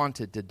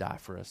wanted to die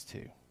for us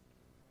too.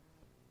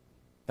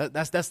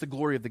 That's the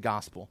glory of the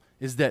gospel,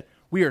 is that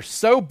we are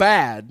so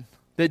bad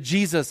that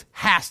Jesus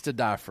has to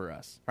die for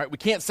us. Right? We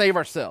can't save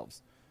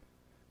ourselves.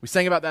 We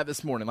sang about that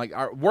this morning. Like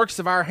our works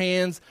of our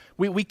hands,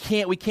 we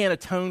can't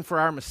atone for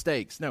our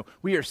mistakes. No,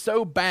 we are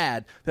so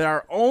bad that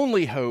our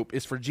only hope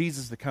is for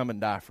Jesus to come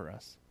and die for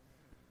us.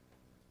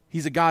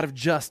 He's a God of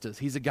justice.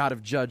 He's a God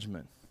of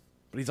judgment.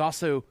 But He's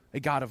also a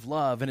God of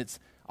love. And it's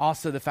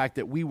also the fact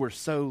that we were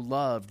so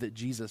loved that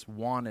Jesus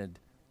wanted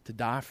to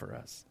die for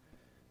us.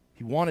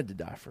 He wanted to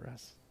die for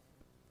us.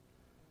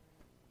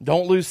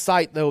 Don't lose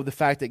sight, though, of the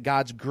fact that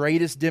God's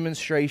greatest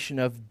demonstration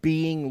of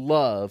being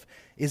love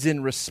is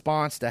in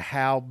response to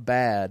how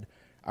bad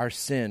our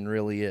sin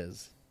really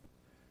is.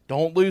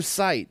 Don't lose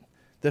sight.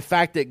 The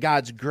fact that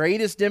God's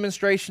greatest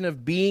demonstration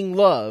of being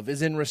love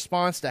is in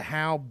response to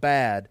how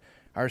bad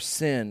our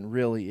sin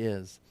really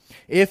is.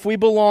 If we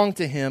belong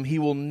to Him, He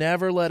will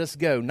never let us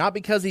go. Not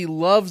because He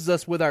loves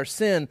us with our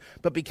sin,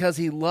 but because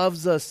He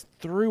loves us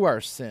through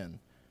our sin.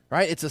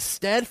 Right? It's a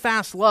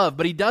steadfast love,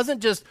 but He doesn't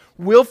just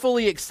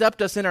willfully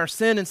accept us in our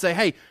sin and say,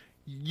 hey,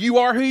 you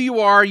are who you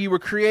are, you were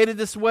created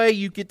this way,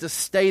 you get to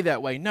stay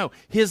that way. No,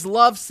 His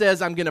love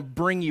says, I'm going to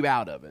bring you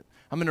out of it.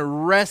 I'm going to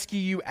rescue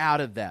you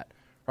out of that.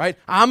 right?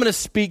 I'm going to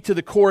speak to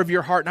the core of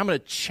your heart, and I'm going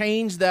to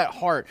change that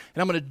heart,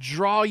 and I'm going to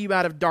draw you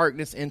out of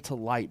darkness into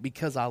light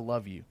because I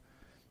love you.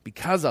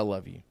 Because I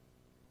love you.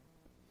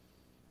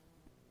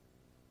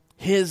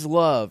 His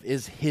love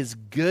is His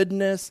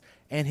goodness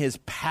and His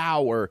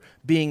power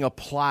being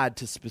applied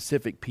to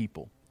specific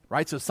people,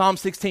 right? So Psalm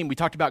 16, we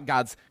talked about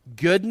God's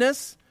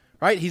goodness,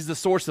 right? He's the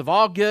source of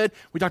all good.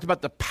 We talked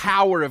about the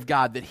power of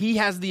God, that He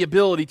has the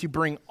ability to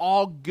bring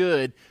all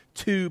good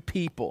to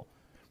people.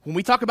 When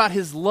we talk about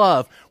His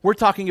love, we're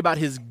talking about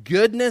His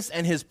goodness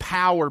and His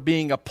power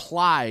being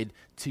applied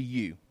to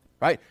you,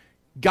 right?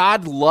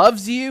 God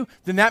loves you,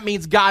 then that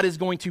means God is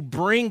going to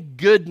bring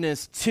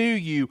goodness to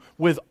you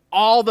with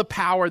all the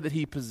power that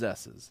He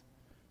possesses,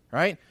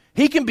 right?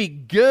 He can be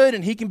good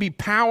and He can be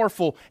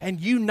powerful and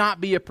you not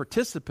be a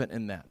participant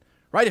in that,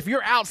 right? If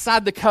you're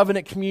outside the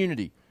covenant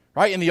community,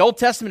 right? In the Old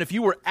Testament, if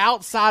you were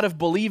outside of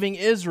believing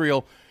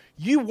Israel,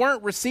 you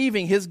weren't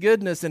receiving His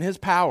goodness and His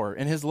power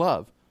and His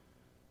love.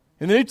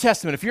 In the New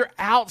Testament, if you're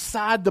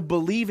outside the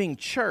believing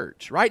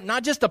church, right?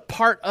 Not just a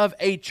part of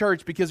a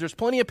church, because there's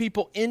plenty of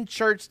people in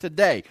church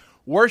today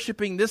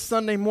worshiping this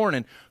Sunday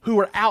morning who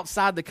are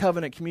outside the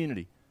covenant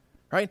community,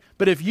 right?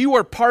 But if you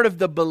are part of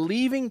the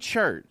believing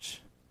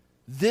church,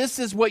 this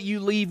is what you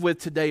leave with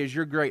today as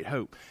your great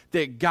hope,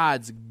 that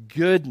God's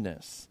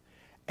goodness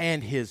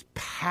and His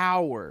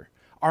power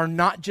are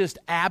not just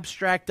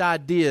abstract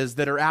ideas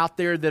that are out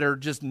there that are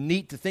just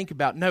neat to think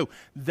about. No,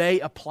 they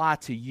apply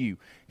to you.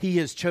 He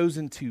has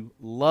chosen to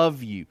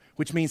love you,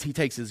 which means He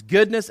takes His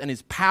goodness and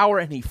His power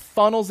and He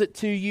funnels it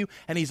to you,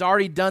 and He's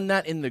already done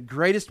that in the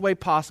greatest way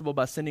possible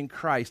by sending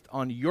Christ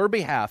on your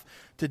behalf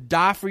to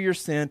die for your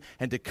sin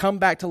and to come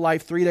back to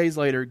life 3 days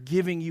later,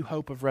 giving you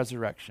hope of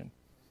resurrection.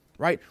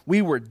 Right?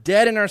 We were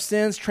dead in our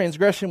sins.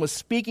 Transgression was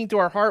speaking to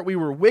our heart. We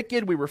were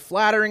wicked. We were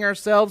flattering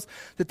ourselves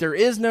that there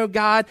is no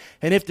God.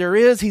 And if there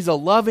is, He's a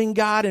loving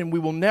God, and we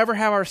will never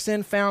have our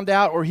sin found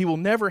out, or He will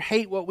never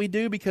hate what we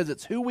do because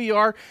it's who we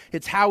are.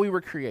 It's how we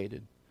were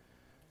created.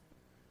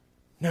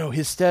 No,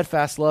 His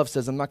steadfast love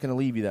says, I'm not going to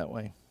leave you that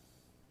way.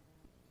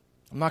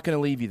 I'm not going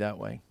to leave you that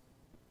way.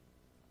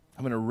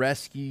 I'm going to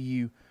rescue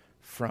you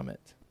from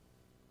it.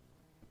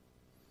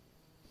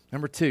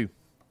 Number 2.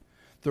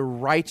 The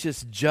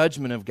righteous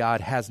judgment of God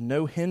has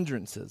no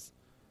hindrances.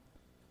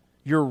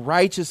 Your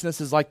righteousness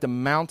is like the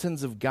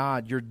mountains of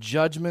God. Your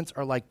judgments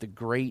are like the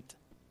great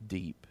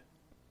deep.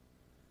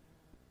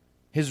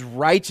 His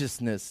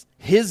righteousness,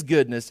 His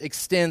goodness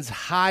extends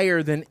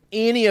higher than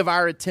any of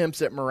our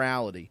attempts at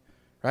morality,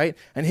 right?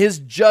 And His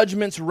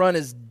judgments run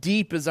as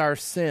deep as our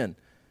sin.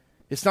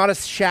 It's not a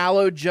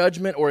shallow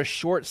judgment or a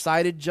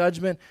short-sighted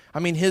judgment. I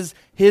mean, His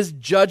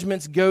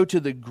judgments go to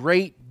the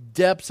great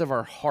depths of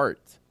our heart.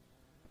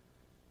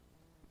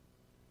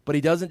 But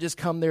He doesn't just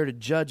come there to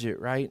judge it,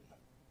 right?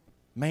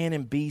 Man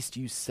and beast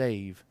you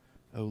save,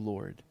 O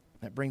Lord.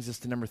 That brings us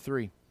to number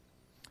 3.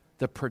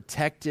 The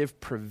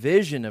protective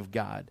provision of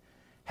God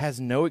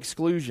has no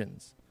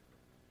exclusions,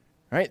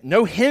 right?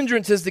 No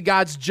hindrances to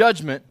God's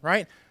judgment,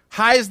 right?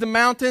 High as the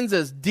mountains,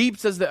 as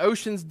deep as the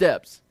ocean's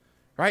depths,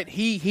 right?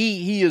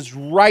 He is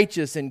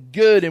righteous and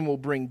good and will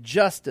bring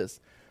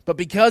justice. But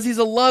because He's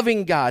a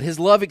loving God, His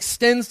love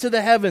extends to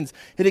the heavens.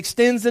 It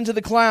extends into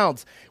the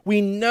clouds.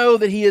 We know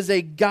that He is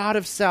a God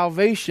of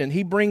salvation.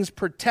 He brings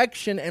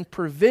protection and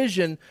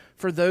provision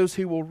for those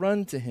who will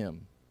run to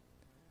Him.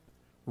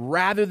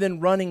 Rather than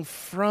running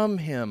from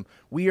Him,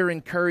 we are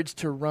encouraged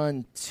to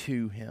run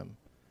to Him.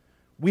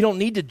 We don't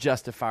need to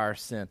justify our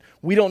sin.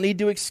 We don't need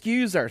to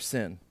excuse our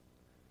sin.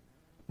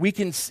 We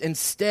can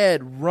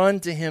instead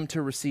run to Him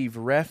to receive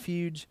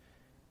refuge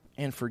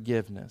and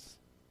forgiveness.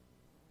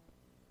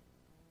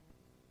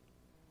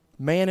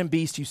 Man and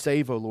beast you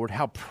save, O Lord.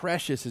 How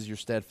precious is your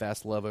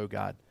steadfast love, O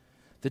God.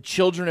 The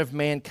children of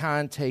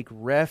mankind take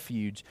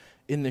refuge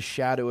in the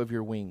shadow of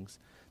your wings.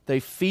 They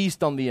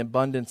feast on the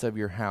abundance of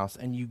your house,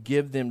 and you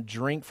give them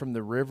drink from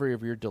the river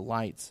of your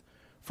delights.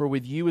 For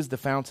with you is the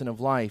fountain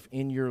of life.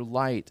 In your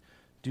light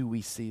do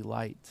we see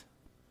light.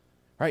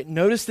 Right?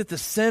 Notice that the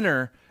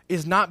sinner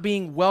is not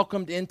being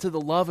welcomed into the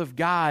love of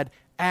God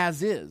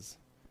as is.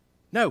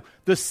 No,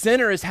 the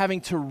sinner is having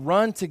to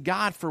run to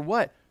God for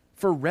what?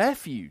 For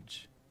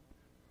refuge.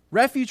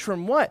 Refuge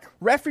from what?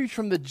 Refuge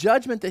from the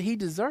judgment that he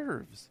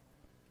deserves,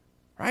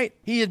 right?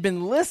 He had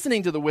been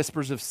listening to the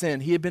whispers of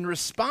sin. He had been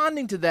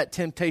responding to that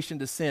temptation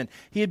to sin.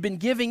 He had been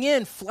giving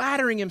in,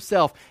 flattering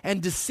himself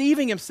and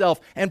deceiving himself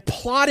and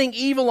plotting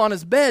evil on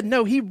his bed.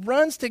 No, he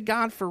runs to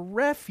God for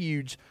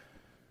refuge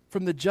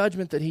from the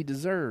judgment that he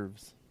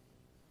deserves.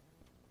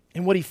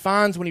 And what he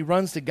finds when he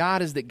runs to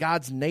God is that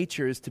God's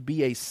nature is to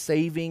be a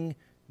saving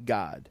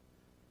God.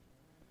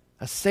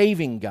 A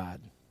saving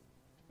God.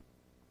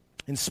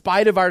 In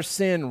spite of our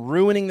sin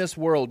ruining this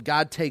world,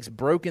 God takes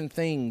broken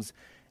things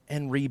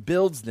and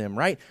rebuilds them,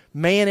 right?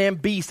 Man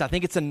and beast. I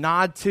think it's a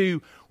nod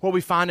to what we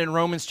find in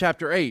Romans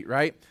chapter 8,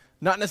 right?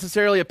 Not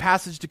necessarily a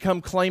passage to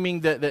come claiming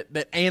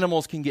that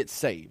animals can get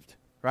saved,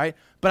 right?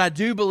 But I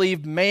do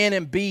believe man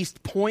and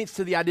beast points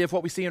to the idea of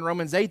what we see in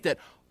Romans 8, that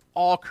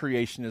all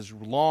creation is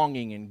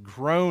longing and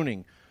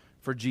groaning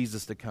for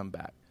Jesus to come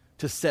back,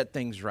 to set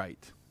things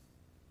right.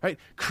 Right?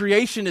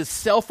 Creation is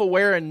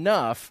self-aware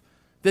enough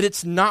that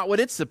it's not what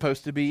it's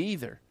supposed to be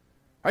either.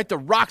 Right? The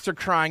rocks are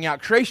crying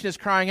out. Creation is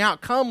crying out,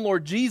 come,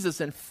 Lord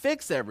Jesus, and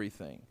fix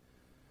everything.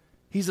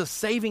 He's a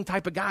saving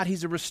type of God.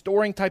 He's a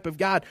restoring type of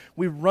God.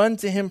 We run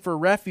to him for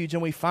refuge,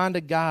 and we find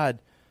a God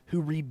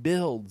who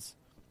rebuilds,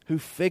 who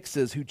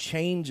fixes, who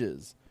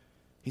changes.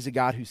 He's a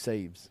God who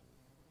saves.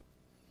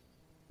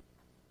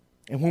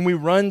 And when we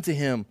run to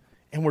him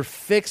and we're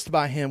fixed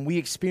by him, we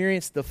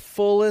experience the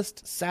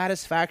fullest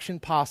satisfaction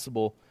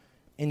possible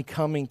in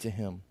coming to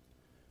him.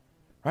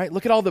 Right?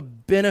 Look at all the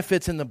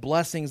benefits and the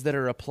blessings that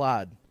are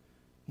applied.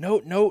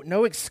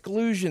 No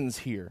exclusions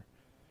here.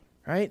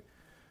 Right?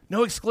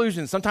 No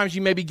exclusions. Sometimes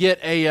you maybe get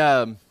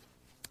a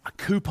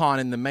coupon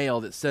in the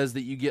mail that says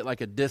that you get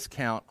like a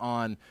discount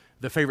on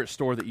the favorite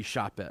store that you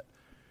shop at.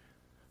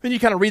 Then you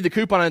kind of read the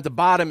coupon, and at the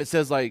bottom it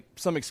says like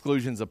some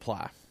exclusions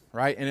apply,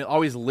 right? And it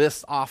always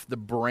lists off the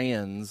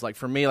brands. Like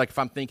for me, like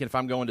if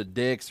I'm going to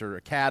Dick's or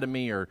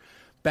Academy or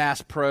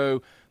Bass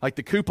Pro, like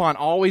the coupon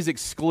always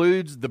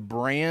excludes the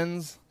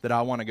brands that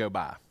I want to go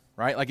buy,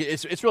 right? Like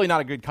it's really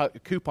not a good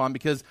coupon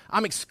because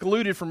I'm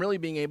excluded from really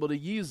being able to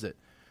use it.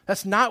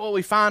 That's not what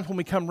we find when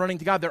we come running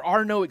to God. There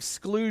are no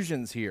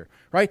exclusions here,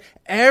 right?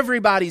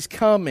 Everybody's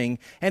coming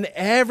and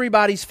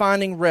everybody's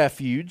finding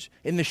refuge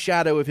in the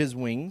shadow of his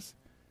wings,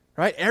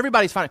 right?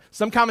 Everybody's finding.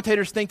 Some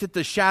commentators think that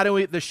the shadow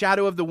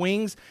of the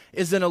wings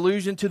is an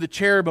allusion to the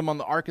cherubim on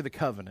the Ark of the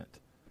Covenant,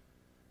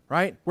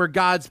 right? Where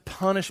God's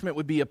punishment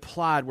would be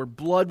applied, where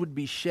blood would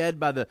be shed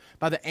by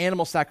the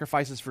animal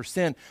sacrifices for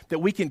sin, that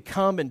we can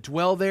come and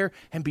dwell there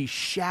and be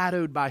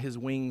shadowed by his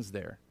wings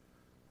there.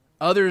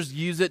 Others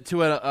use it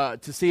to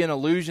see an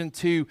allusion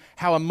to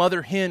how a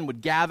mother hen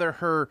would gather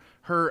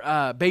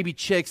her baby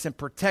chicks and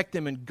protect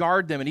them and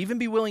guard them and even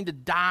be willing to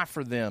die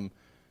for them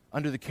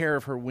under the care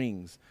of her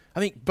wings.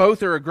 I think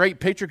both are a great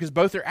picture because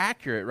both are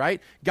accurate,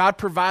 right? God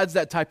provides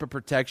that type of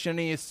protection, and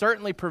he has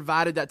certainly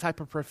provided that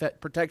type of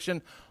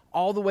protection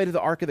all the way to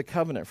the Ark of the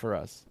Covenant for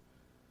us.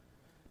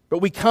 But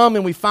we come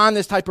and we find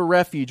this type of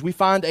refuge. We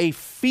find a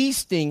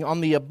feasting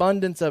on the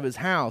abundance of his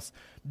house,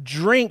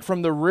 drink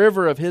from the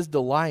river of his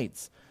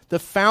delights, the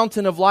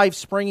fountain of life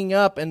springing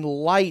up and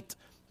light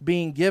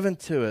being given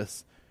to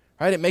us.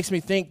 Right? It makes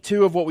me think,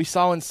 too, of what we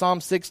saw in Psalm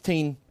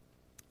 16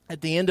 at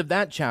the end of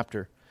that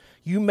chapter.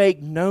 You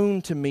make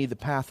known to me the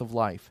path of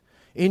life.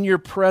 In your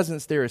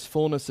presence there is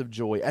fullness of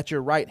joy. At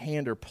your right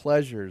hand are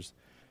pleasures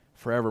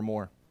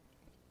forevermore.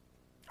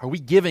 Are we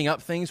giving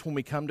up things when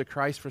we come to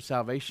Christ for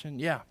salvation?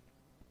 Yeah.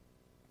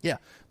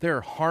 There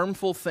are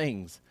harmful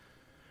things,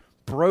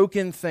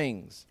 broken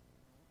things,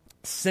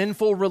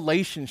 sinful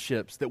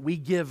relationships that we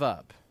give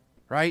up.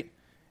 Right?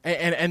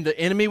 And the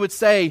enemy would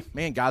say,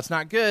 man, God's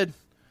not good.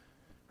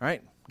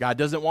 Right? God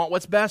doesn't want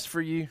what's best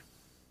for you.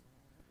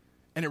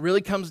 And it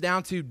really comes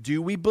down to,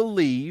 do we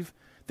believe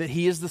that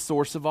he is the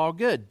source of all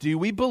good? Do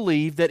we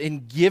believe that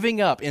in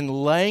giving up, in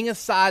laying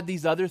aside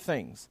these other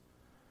things,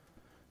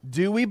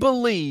 do we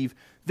believe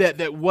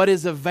that what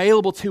is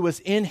available to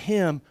us in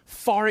him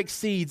far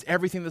exceeds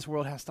everything this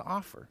world has to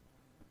offer?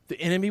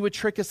 The enemy would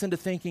trick us into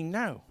thinking,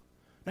 no.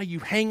 No, you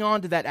hang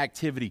on to that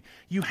activity.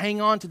 You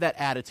hang on to that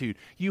attitude.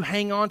 You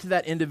hang on to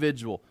that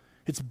individual.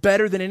 It's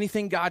better than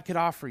anything God could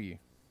offer you.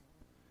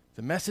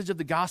 The message of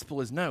the gospel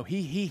is no.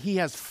 He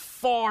has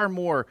far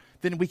more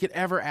than we could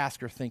ever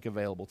ask or think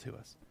available to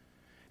us.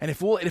 And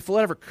if we'll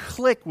ever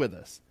click with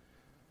us,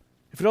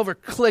 if it'll ever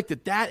click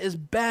that is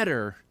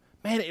better,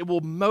 man, it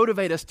will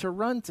motivate us to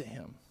run to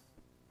him.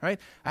 Right?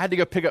 I had to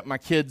go pick up my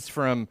kids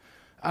from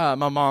my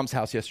mom's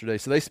house yesterday.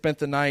 So they spent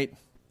the night,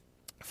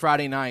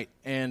 Friday night,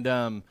 and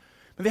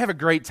they have a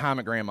great time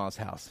at Grandma's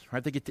house,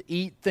 right? They get to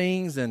eat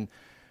things and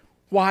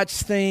watch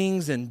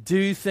things and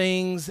do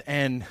things,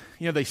 and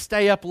they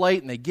stay up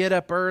late and they get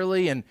up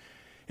early, and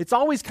it's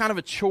always kind of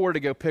a chore to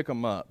go pick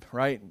them up,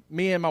 right?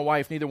 Me and my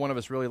wife, neither one of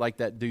us really like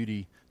that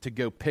duty to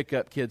go pick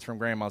up kids from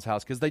Grandma's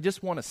house because they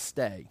just want to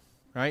stay,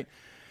 right?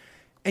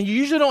 And you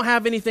usually don't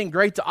have anything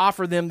great to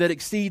offer them that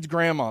exceeds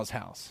Grandma's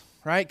house,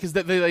 right? Because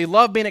they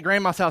love being at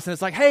Grandma's house, and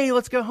it's like, hey,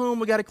 let's go home.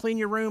 We got to clean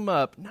your room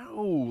up.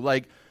 No,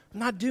 I'm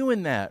not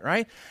doing that,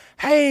 right?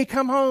 Hey,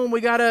 come home. We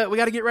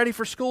gotta get ready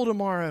for school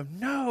tomorrow.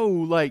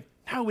 No,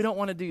 we don't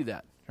want to do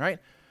that, right?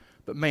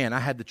 But man, I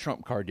had the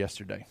trump card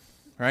yesterday,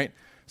 right?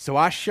 So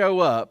I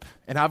show up,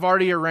 and I've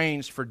already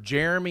arranged for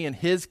Jeremy and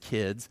his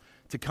kids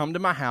to come to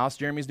my house.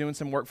 Jeremy's doing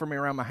some work for me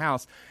around my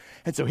house.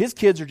 And so his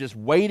kids are just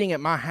waiting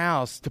at my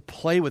house to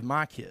play with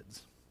my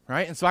kids,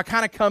 right? And so I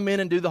kind of come in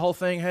and do the whole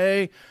thing.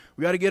 Hey,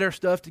 we got to get our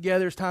stuff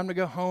together. It's time to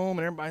go home.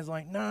 And everybody's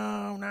like,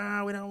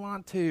 no, we don't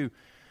want to.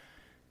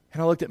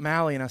 And I looked at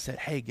Mally and I said,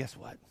 hey, guess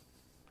what?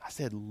 I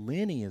said,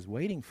 Lenny is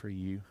waiting for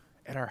you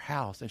at our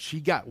house. And she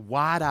got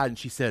wide-eyed and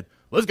she said,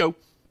 let's go.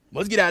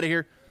 Let's get out of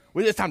here.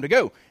 It's time to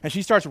go. And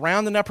she starts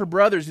rounding up her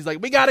brothers. He's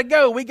like, we got to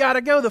go.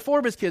 The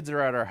Forbes kids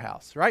are at our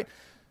house, right?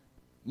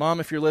 Mom,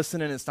 if you're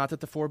listening, it's not that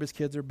the Forbes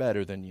kids are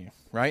better than you,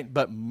 right?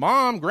 But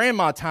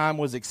grandma time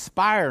was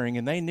expiring,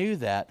 and they knew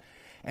that.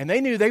 And they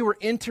knew they were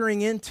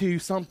entering into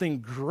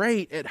something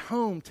great at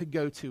home to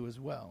go to as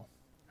well,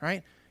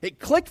 right? It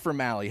clicked for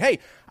Mally. Hey,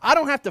 I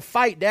don't have to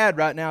fight Dad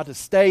right now to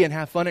stay and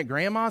have fun at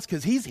Grandma's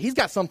because he's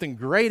got something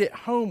great at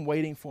home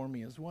waiting for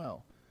me as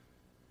well.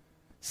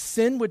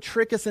 Sin would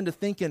trick us into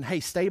thinking, hey,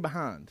 stay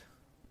behind.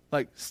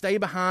 Like, stay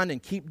behind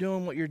and keep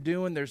doing what you're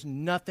doing. There's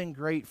nothing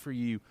great for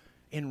you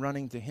in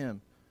running to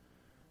him.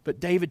 But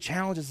David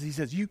challenges us. He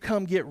says, you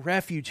come get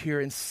refuge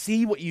here and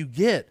see what you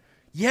get.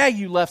 Yeah,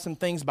 you left some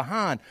things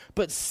behind,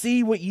 but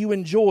see what you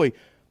enjoy.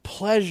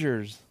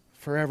 Pleasures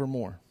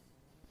forevermore.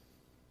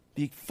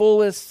 The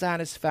fullest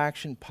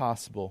satisfaction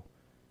possible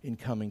in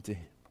coming to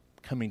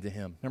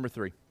him. Number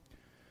 3,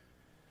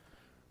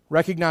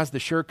 recognize the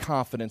sure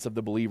confidence of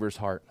the believer's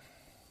heart.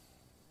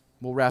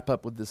 We'll wrap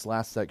up with this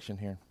last section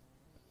here.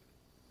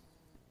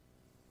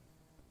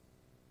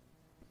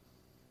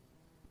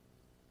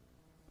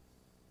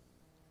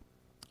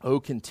 Oh,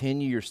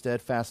 continue your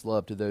steadfast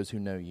love to those who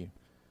know you,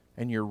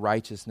 and your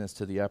righteousness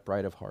to the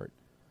upright of heart.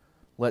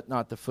 Let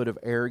not the foot of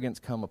arrogance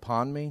come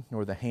upon me,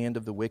 nor the hand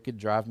of the wicked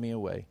drive me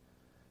away.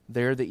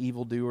 There the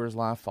evildoers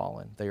lie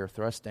fallen. They are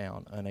thrust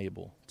down,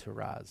 unable to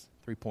rise.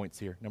 3 points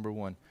here. Number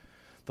 1,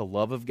 the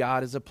love of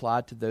God is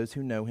applied to those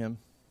who know him.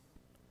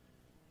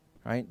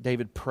 Right?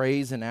 David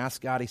prays and asks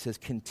God. He says,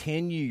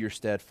 continue your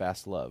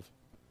steadfast love.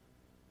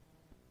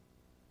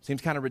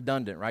 Seems kind of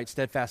redundant, right?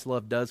 Steadfast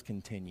love does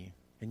continue.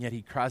 And yet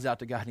he cries out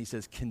to God and he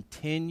says,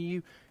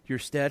 continue your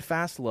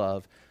steadfast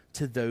love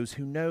to those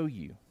who know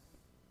you.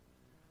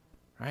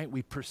 Right?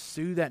 We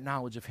pursue that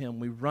knowledge of him.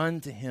 We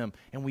run to him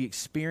and we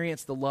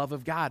experience the love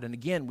of God. And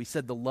again, we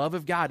said the love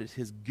of God is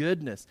his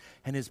goodness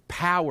and his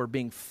power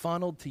being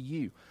funneled to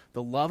you.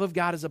 The love of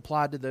God is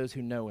applied to those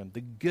who know him.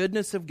 The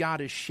goodness of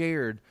God is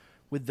shared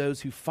with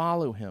those who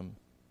follow him.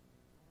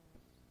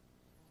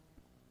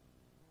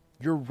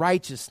 Your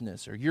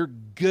righteousness or your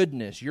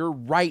goodness, your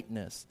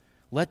rightness,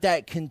 let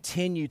that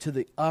continue to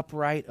the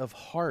upright of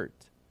heart.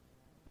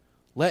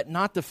 Let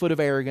not the foot of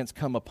arrogance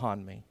come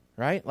upon me,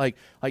 right? Like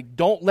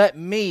don't let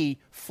me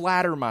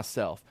flatter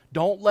myself.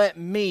 Don't let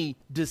me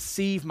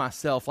deceive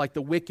myself like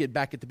the wicked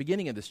back at the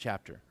beginning of this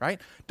chapter, right?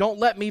 Don't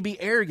let me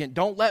be arrogant.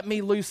 Don't let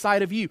me lose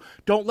sight of you.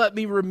 Don't let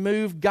me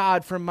remove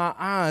God from my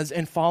eyes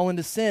and fall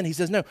into sin. He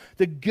says, no,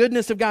 the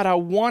goodness of God, I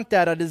want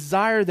that. I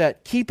desire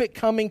that. Keep it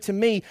coming to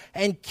me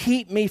and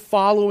keep me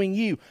following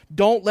you.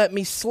 Don't let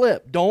me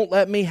slip. Don't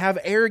let me have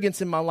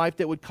arrogance in my life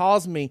that would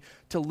cause me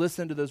to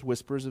listen to those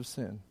whispers of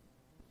sin.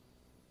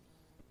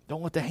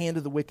 Don't let the hand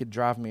of the wicked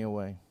drive me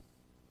away.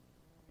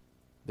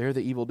 There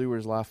the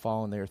evildoers lie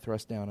fallen, they are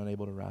thrust down,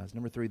 unable to rise.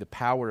 Number 3, the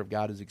power of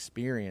God is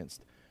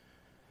experienced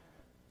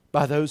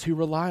by those who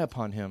rely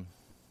upon him.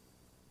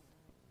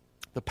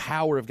 The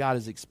power of God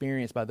is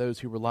experienced by those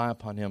who rely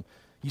upon him.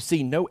 You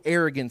see no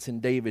arrogance in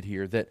David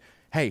here that,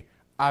 hey,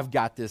 I've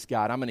got this,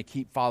 God. I'm going to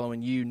keep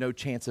following you. No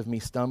chance of me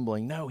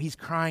stumbling. No, he's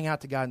crying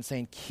out to God and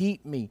saying,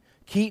 keep me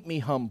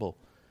humble.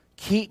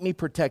 Keep me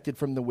protected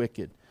from the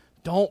wicked.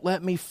 Don't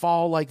let me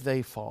fall like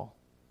they fall.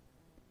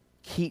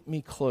 Keep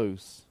me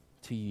close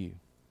to you.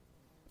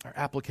 Our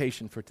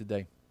application for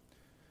today.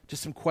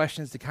 Just some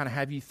questions to kind of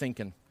have you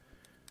thinking.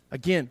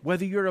 Again,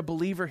 whether you're a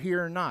believer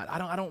here or not.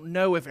 I don't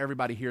know if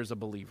everybody here is a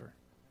believer.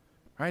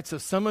 Right? So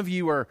some of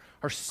you are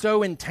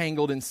so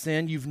entangled in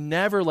sin, you've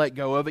never let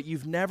go of it.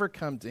 You've never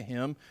come to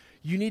him.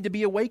 You need to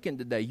be awakened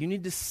today. You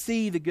need to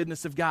see the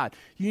goodness of God.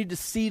 You need to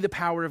see the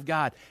power of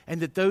God. And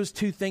that those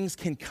two things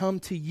can come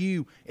to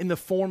you in the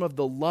form of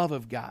the love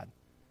of God.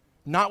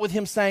 Not with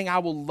him saying, I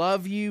will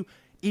love you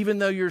even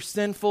though you're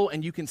sinful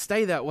and you can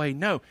stay that way.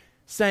 No,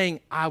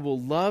 saying, I will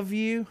love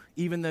you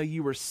even though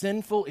you are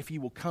sinful if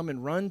you will come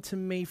and run to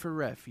me for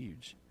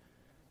refuge.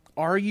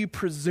 Are you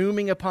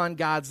presuming upon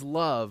God's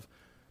love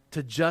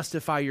to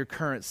justify your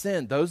current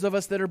sin? Those of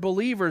us that are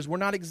believers, we're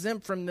not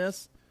exempt from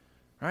this,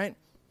 right?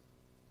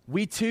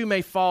 We too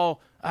may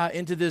fall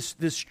into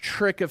this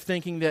trick of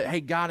thinking that, hey,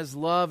 God is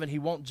love and he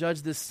won't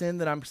judge this sin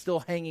that I'm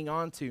still hanging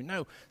on to.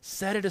 No,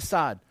 set it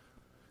aside.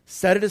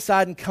 Set it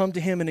aside and come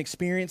to him and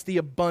experience the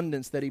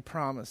abundance that he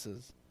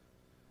promises.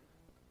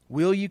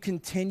 Will you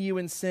continue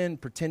in sin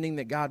pretending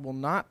that God will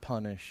not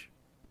punish?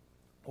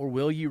 Or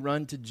will you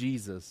run to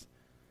Jesus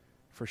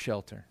for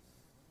shelter?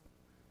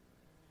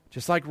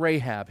 Just like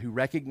Rahab, who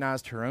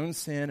recognized her own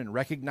sin and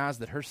recognized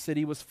that her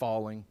city was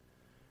falling,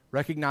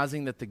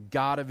 recognizing that the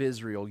God of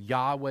Israel,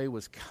 Yahweh,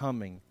 was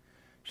coming,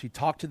 she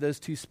talked to those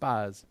 2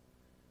 spies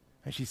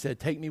and she said,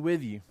 take me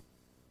with you.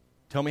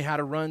 Tell me how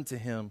to run to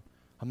him.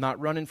 I'm not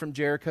running from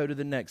Jericho to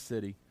the next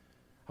city.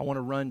 I want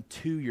to run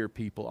to your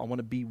people. I want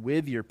to be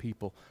with your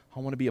people. I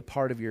want to be a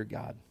part of your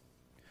God.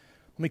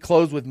 Let me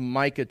close with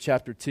Micah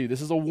chapter 2.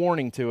 This is a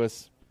warning to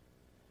us.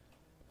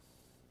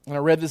 And I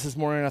read this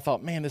morning and I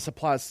thought, man, this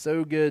applies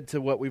so good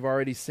to what we've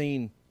already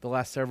seen the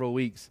last several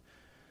weeks.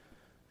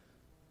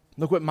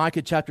 Look what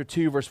Micah chapter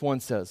 2 verse 1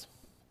 says.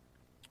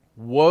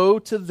 Woe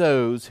to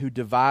those who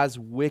devise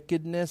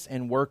wickedness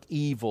and work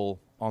evil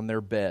on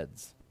their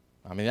beds.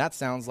 I mean, that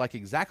sounds like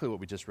exactly what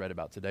we just read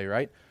about today,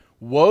 right?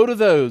 Woe to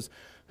those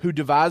who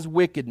devise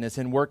wickedness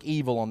and work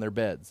evil on their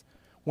beds.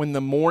 When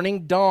the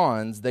morning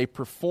dawns, they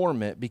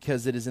perform it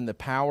because it is in the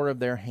power of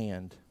their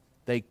hand.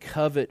 They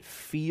covet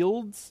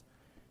fields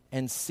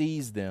and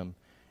seize them,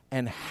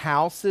 and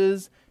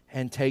houses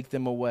and take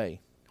them away.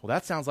 Well,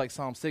 that sounds like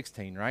Psalm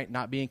 16, right?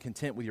 Not being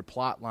content with your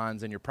plot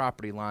lines and your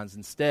property lines.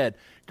 Instead,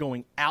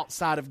 going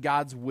outside of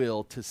God's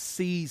will to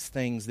seize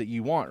things that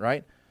you want,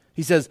 right?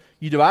 He says,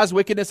 you devise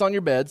wickedness on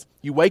your beds.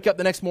 You wake up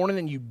the next morning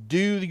and you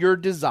do your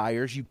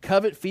desires. You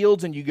covet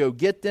fields and you go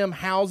get them,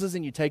 houses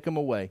and you take them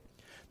away.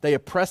 They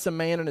oppress a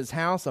man in his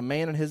house, a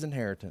man in his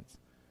inheritance.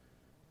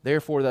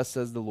 Therefore, thus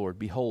says the Lord,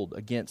 behold,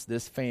 against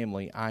this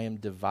family I am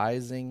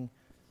devising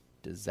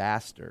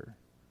disaster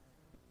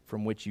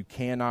from which you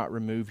cannot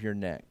remove your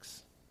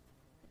necks.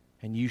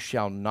 And you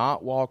shall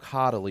not walk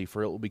haughtily,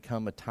 for it will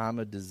become a time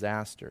of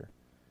disaster.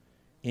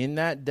 In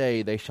that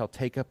day they shall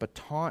take up a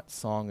taunt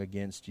song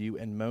against you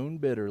and moan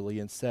bitterly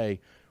and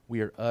say,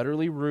 we are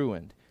utterly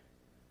ruined.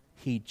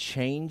 He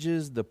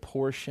changes the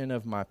portion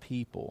of my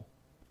people,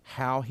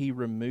 how he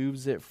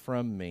removes it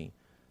from me.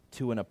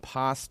 To an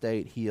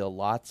apostate he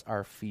allots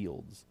our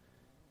fields.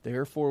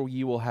 Therefore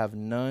you will have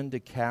none to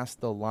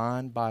cast the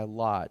line by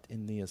lot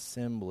in the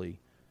assembly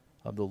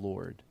of the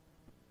Lord.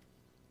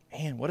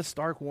 Man, what a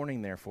stark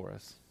warning there for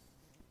us,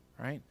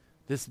 right?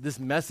 This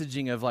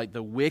messaging of like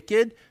the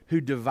wicked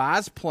who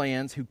devise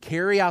plans, who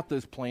carry out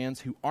those plans,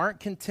 who aren't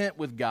content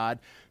with God,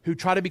 who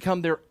try to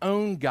become their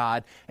own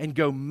God and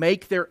go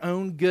make their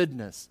own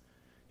goodness.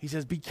 He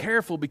says, be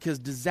careful because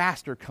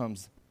disaster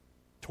comes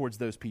towards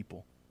those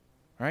people,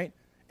 right?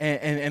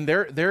 And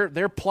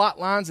their plot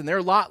lines and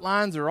their lot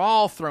lines are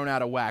all thrown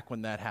out of whack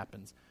when that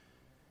happens.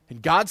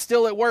 And God's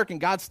still at work and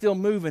God's still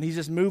moving. He's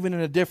just moving in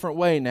a different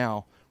way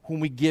now when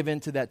we give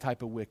into that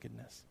type of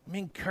wickedness. Let me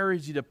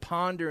encourage you to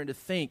ponder and to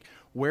think,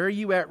 where are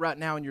you at right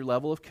now in your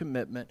level of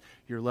commitment,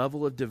 your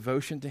level of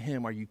devotion to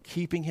Him? Are you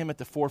keeping Him at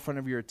the forefront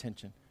of your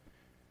attention?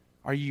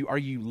 Are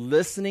you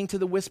listening to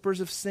the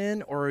whispers of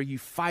sin, or are you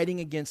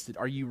fighting against it?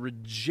 Are you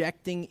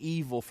rejecting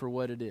evil for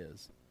what it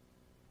is?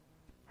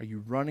 Are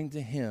you running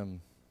to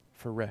Him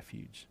for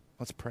refuge?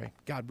 Let's pray.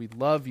 God, we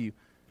love you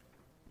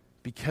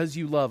because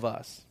you love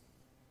us.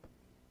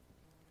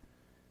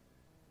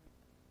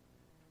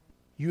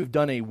 You have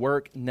done a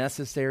work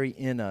necessary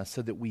in us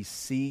so that we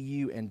see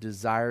you and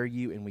desire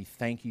you, and we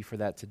thank you for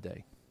that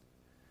today.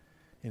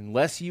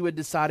 Unless you had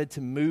decided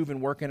to move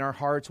and work in our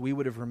hearts, we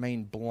would have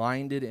remained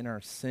blinded in our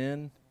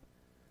sin,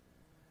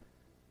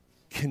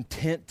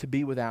 content to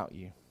be without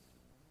you.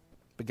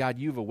 But God,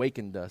 you've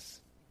awakened us,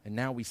 and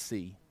now we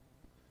see.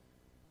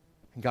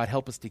 And God,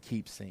 help us to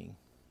keep seeing.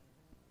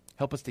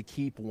 Help us to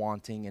keep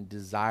wanting and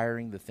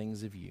desiring the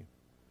things of you.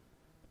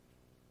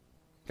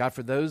 God,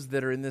 for those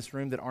that are in this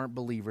room that aren't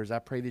believers, I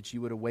pray that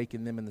you would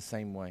awaken them in the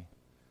same way.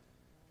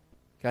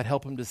 God,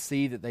 help them to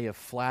see that they have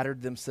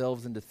flattered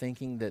themselves into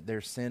thinking that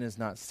their sin is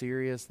not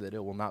serious, that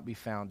it will not be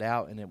found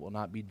out, and it will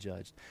not be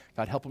judged.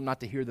 God, help them not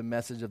to hear the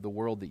message of the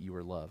world that you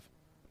are love,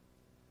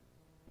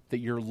 that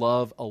you're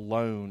love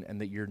alone,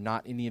 and that you're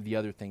not any of the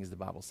other things the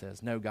Bible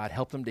says. No, God,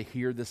 help them to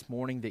hear this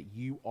morning that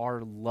you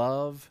are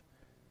love,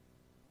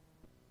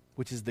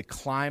 which is the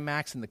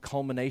climax and the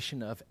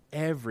culmination of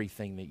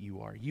everything that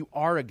you are. You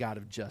are a God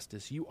of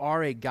justice. You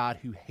are a God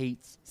who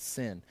hates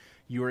sin.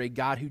 You are a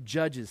God who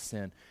judges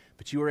sin.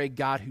 But you are a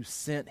God who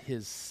sent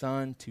His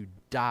Son to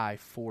die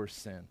for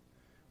sin.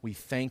 We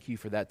thank you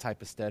for that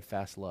type of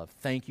steadfast love.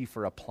 Thank you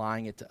for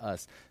applying it to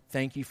us.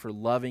 Thank you for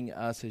loving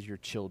us as your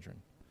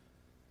children.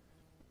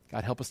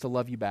 God, help us to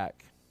love you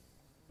back.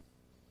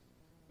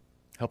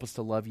 Help us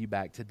to love you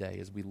back today.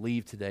 As we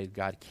leave today,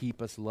 God,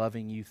 keep us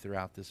loving you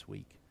throughout this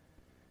week.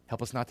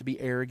 Help us not to be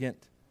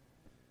arrogant.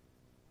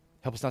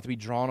 Help us not to be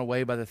drawn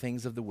away by the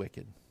things of the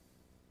wicked.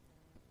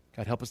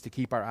 God, help us to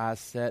keep our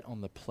eyes set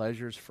on the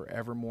pleasures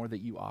forevermore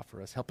that you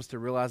offer us. Help us to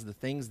realize the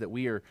things that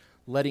we are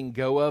letting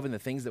go of and the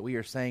things that we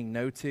are saying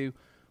no to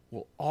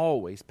will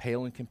always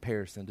pale in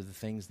comparison to the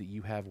things that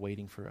you have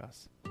waiting for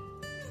us.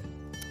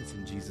 It's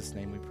in Jesus'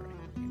 name we pray.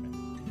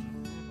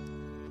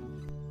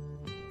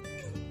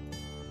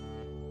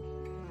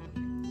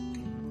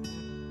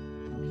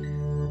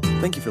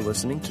 Thank you for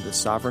listening to the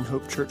Sovereign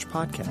Hope Church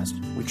podcast.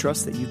 We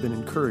trust that you've been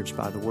encouraged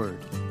by the Word.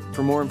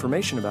 For more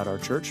information about our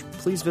church,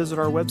 please visit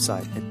our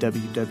website at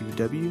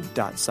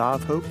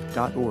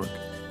www.sovhope.org.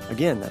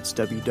 Again, that's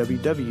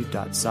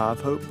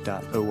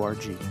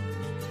www.sovhope.org.